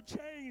leave here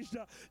changed.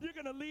 You're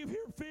going to leave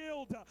here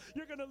filled.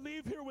 You're going to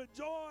leave here with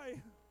joy.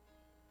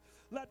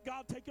 Let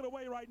God take it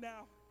away right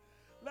now.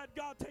 Let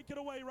God take it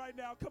away right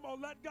now. Come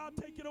on, let God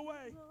take it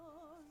away.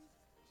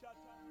 I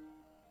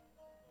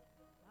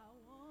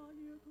want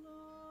your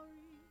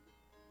glory,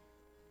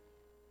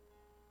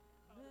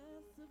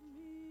 less of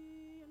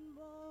me and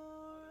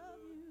more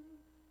of you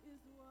is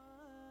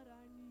what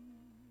I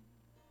need.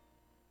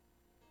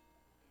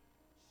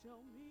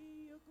 Show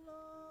me your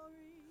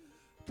glory.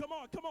 Come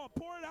on,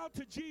 pour it out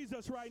to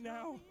Jesus right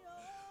now.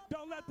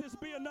 Don't let this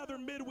be another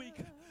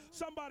midweek.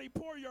 Somebody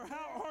pour your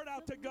heart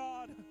out to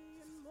God.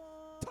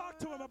 Talk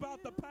to him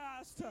about the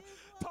past.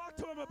 Talk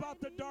to him about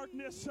the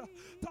darkness.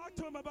 Talk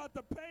to him about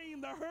the pain,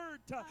 the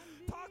hurt.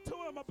 Talk to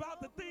him about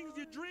the things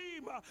you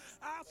dream.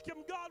 Ask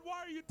him, God,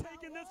 why are you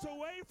taking this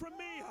away from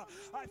me?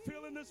 I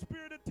feel in the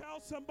spirit to tell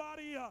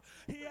somebody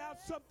he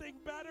has something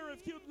better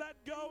if you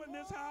let go in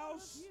this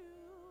house.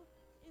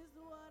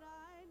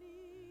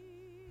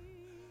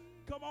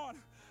 Come on.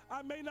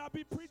 I may not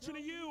be preaching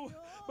to you,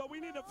 but we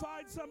need to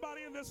find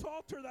somebody in this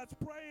altar that's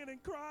praying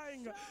and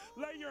crying.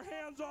 Lay your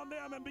hands on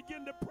them and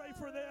begin to pray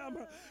for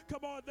them.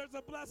 Come on, there's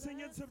a blessing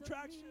in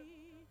subtraction.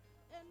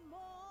 And more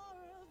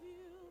of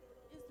you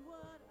is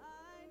what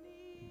I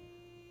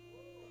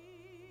need.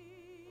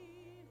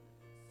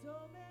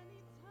 So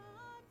many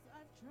times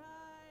I've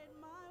tried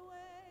my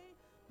way,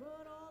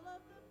 but all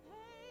of the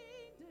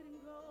pain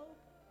didn't go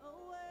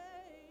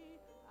away.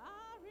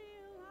 I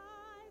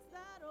realize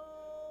that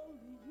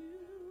only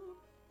you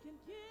can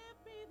give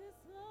me this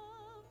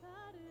love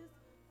that is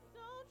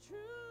so true.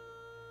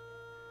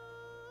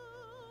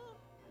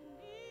 I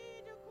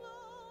need your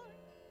glory.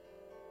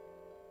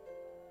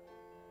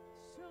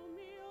 Show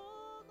me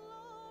your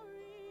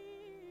glory.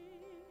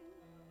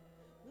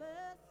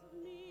 Less of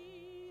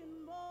me and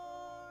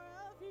more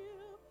of you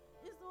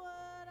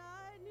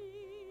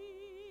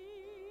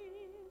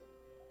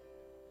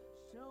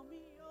Show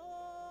me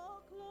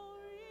your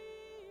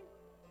glory.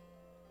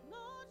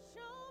 Lord,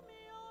 show me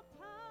your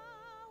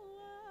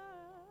power.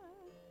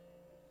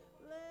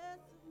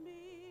 Less of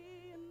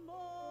me and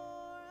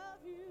more of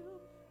you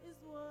is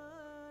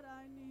what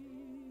I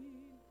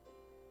need.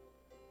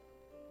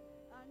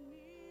 I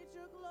need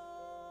your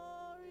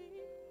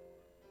glory.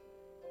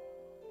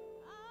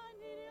 I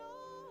need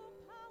your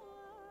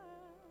power.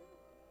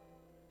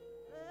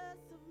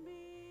 Less of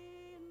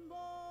me and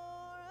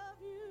more of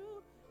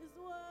you is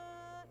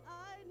what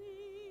I need.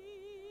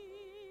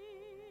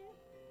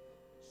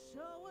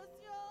 Show us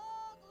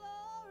your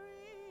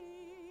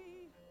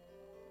glory.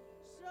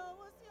 Show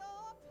us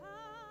your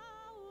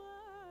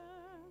power.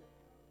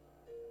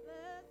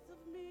 Less of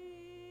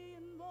me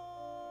and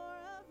more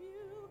of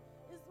you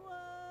is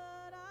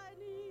what I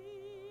need.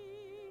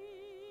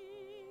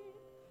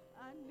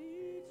 I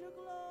need your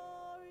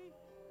glory.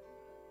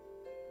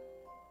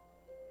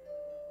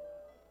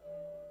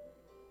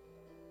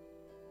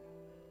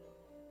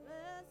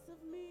 Less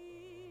of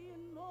me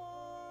and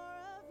more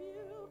of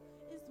you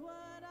is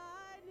what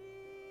I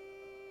need.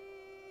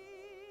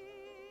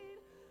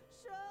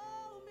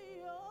 Show me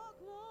your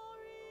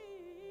glory.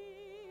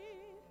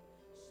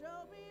 Show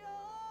me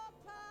your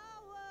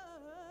power.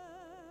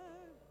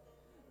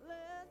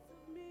 Less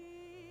of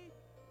me,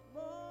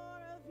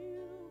 more of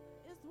you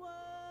is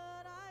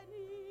what I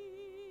need.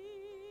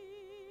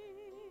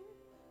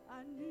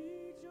 I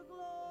need your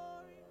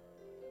glory.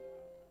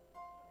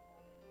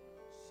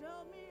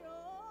 Show me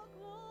your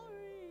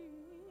glory.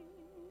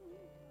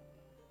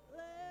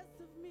 Less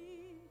of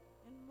me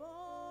and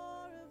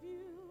more of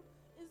you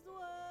is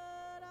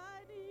what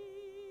I need.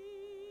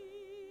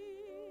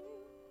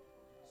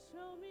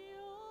 Show me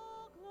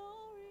your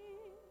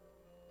glory.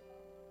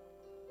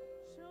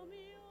 Show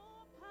me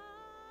your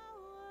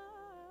power.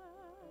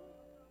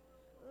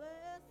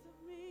 Less of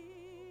me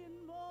and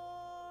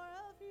more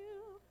of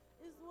you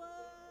is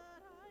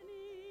what I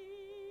need.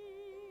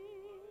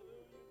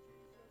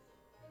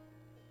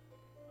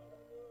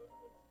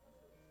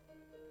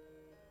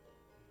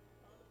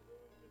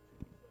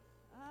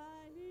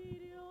 I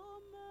need your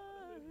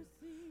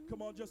mercy.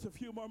 Come on, just a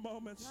few more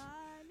moments.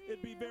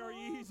 It'd be very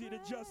easy to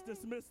just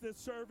dismiss this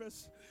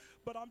service,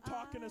 but I'm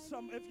talking to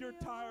some. If you're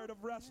tired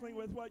of wrestling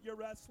with what you're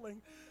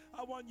wrestling,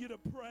 I want you to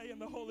pray in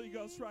the Holy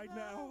Ghost right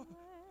now.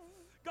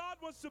 God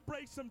wants to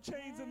break some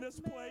chains in this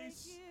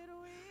place.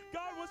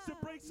 God wants to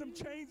break some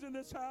chains in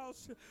this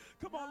house.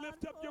 Come on,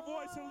 lift up your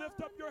voice and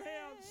lift up your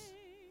hands.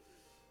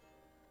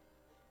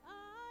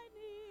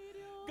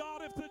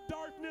 God, if the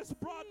darkness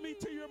brought me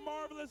to your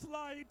marvelous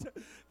light,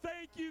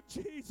 thank you,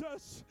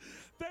 Jesus.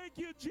 Thank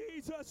you,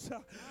 Jesus.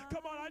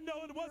 Come on, I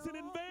know it wasn't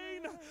in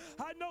vain.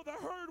 I know the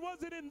hurt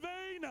wasn't in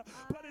vain,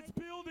 but it's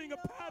building a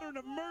pattern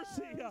of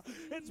mercy.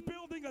 It's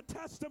building a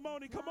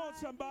testimony. Come on,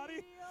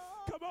 somebody.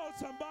 Come on,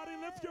 somebody.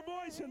 Lift your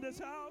voice in this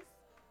house.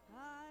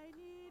 I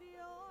need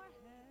your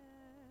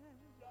hand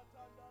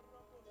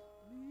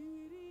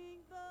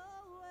leading the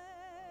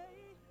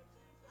way.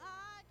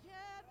 I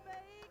can't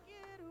make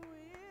it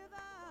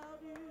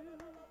without you,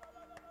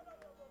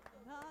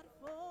 not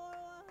for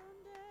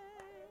one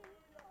day.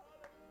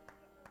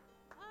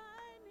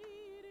 I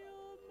need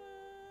your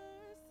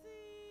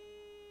mercy.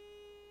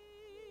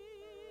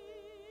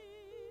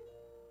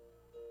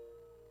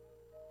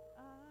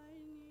 I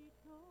need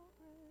your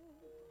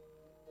grace.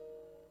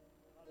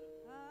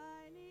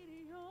 I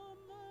need your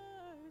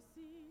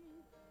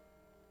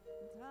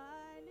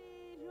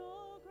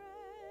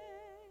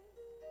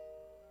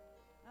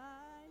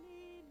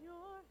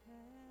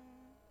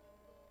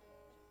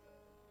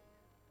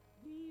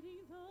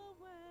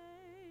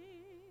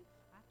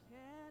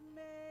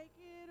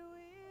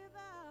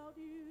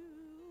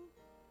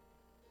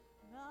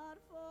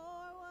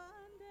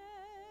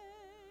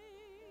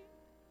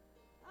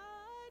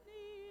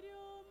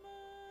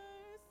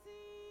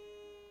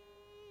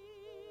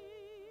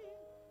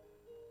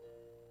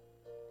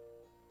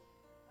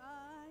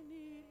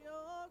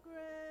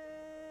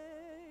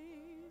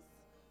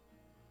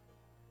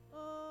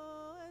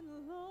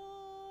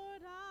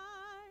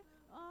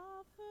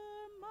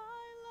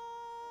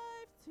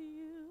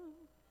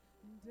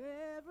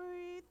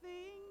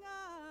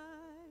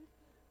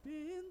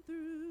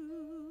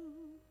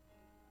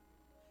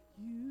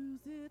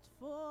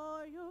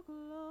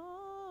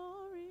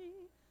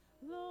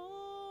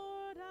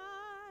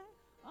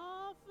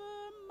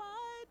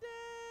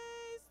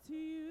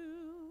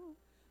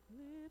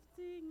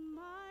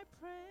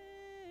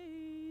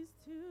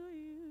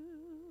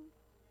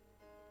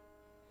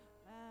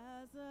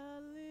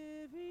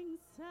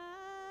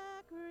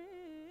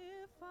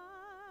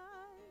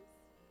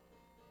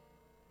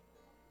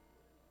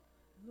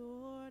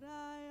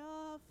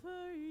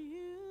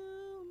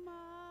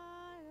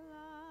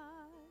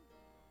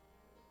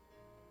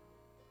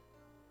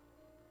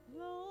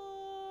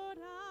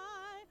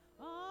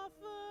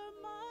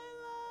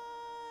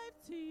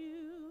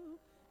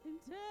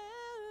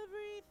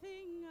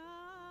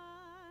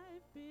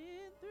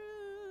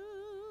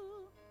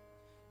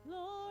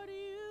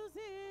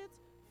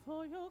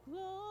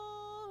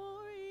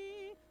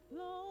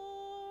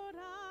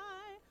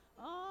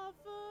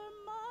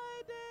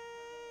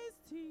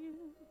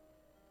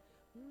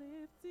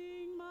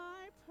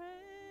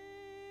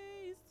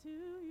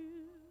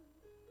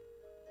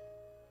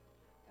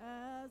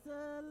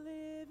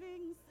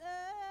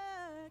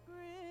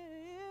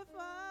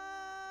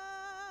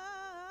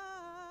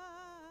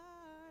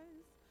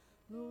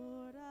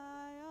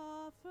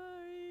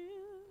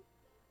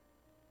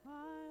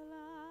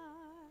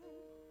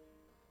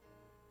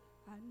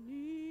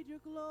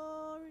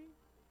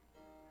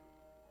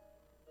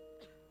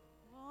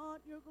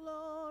your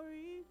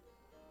glory.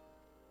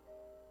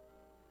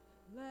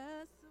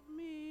 Less of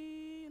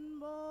me and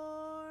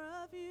more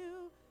of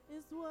you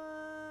is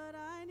what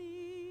I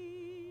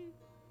need.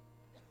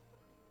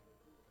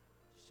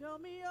 Show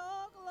me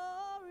your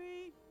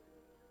glory.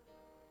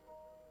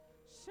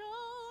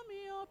 Show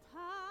me your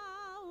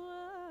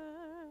power.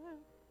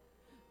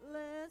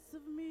 Less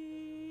of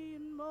me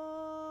and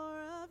more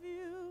of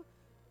you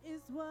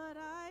is what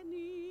I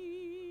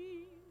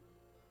need.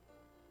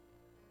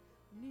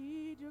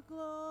 Need your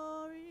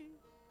glory.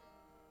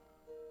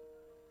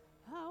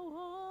 I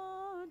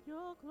want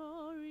your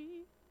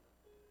glory.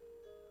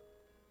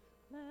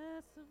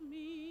 Less of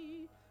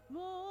me,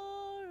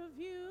 more of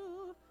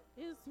you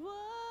is what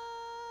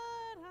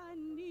I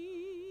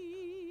need.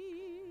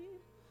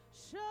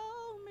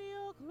 Show me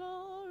your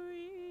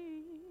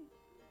glory.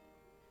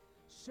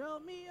 Show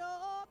me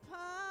your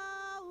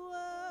power.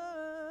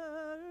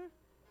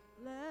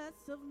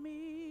 Less of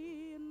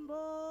me and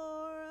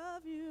more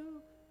of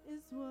you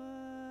is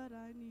what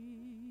I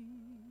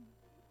need.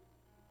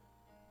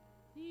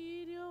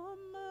 Need your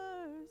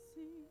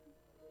mercy.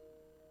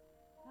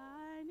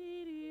 I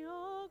need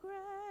your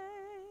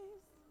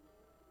grace.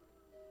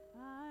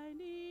 I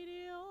need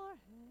your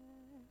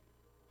hand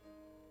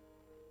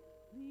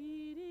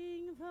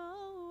leading the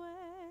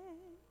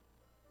way.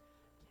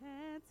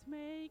 Can't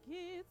make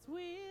it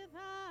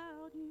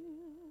without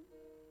you,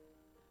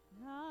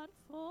 not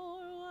for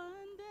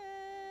one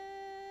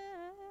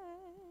day.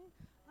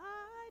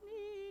 I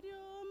need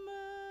your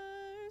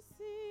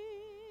mercy.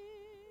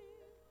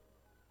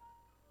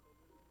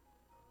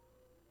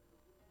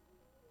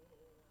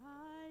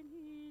 I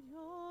need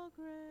your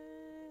grace.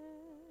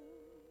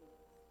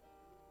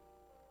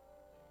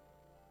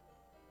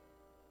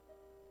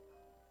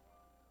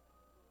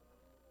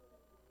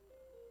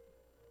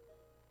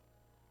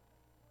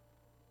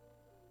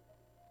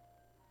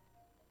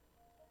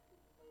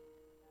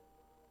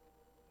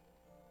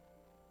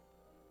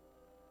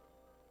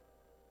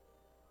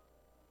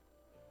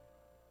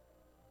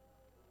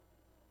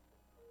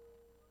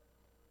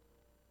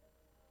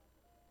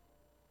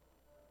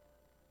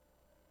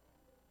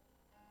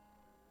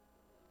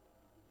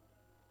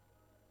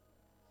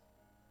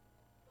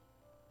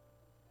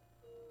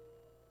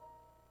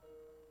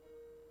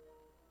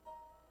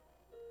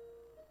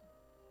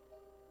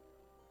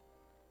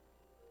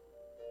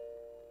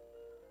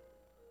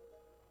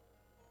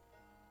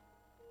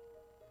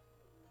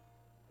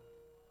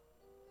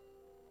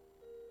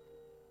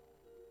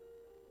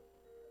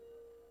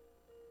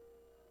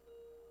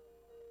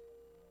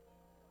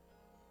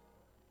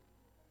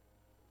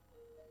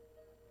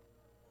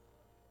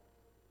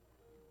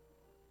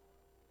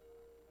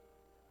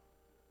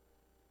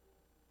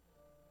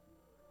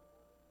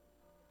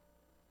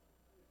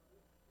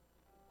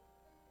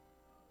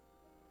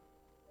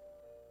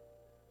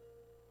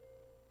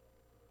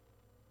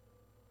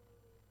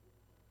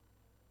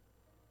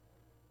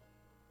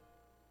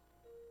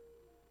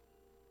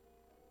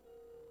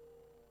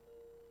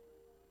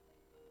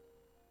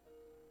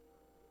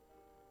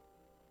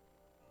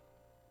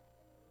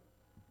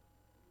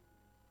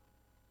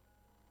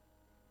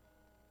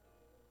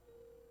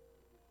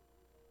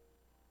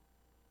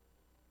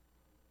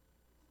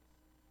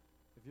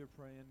 If you're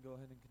praying, go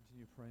ahead and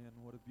continue praying.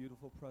 What a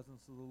beautiful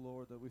presence of the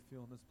Lord that we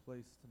feel in this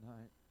place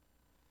tonight.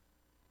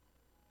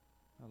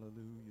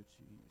 Hallelujah,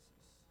 Jesus.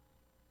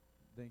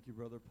 Thank you,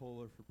 Brother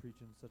Polar, for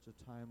preaching such a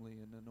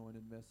timely and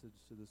anointed message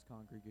to this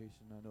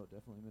congregation. I know it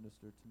definitely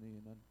ministered to me,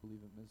 and I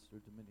believe it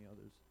ministered to many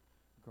others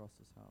across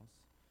this house.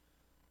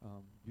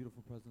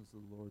 Beautiful presence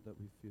of the Lord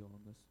that we feel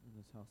in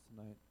this house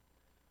tonight.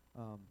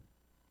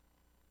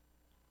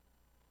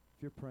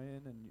 If you're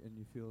praying and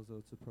you feel as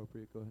though it's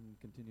appropriate, go ahead and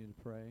continue to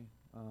pray.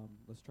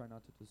 Let's try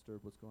not to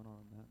disturb what's going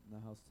on in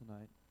the house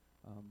tonight.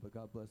 But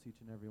God bless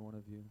each and every one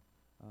of you.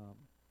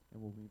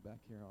 And we'll meet back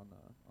here on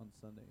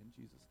Sunday in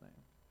Jesus' name.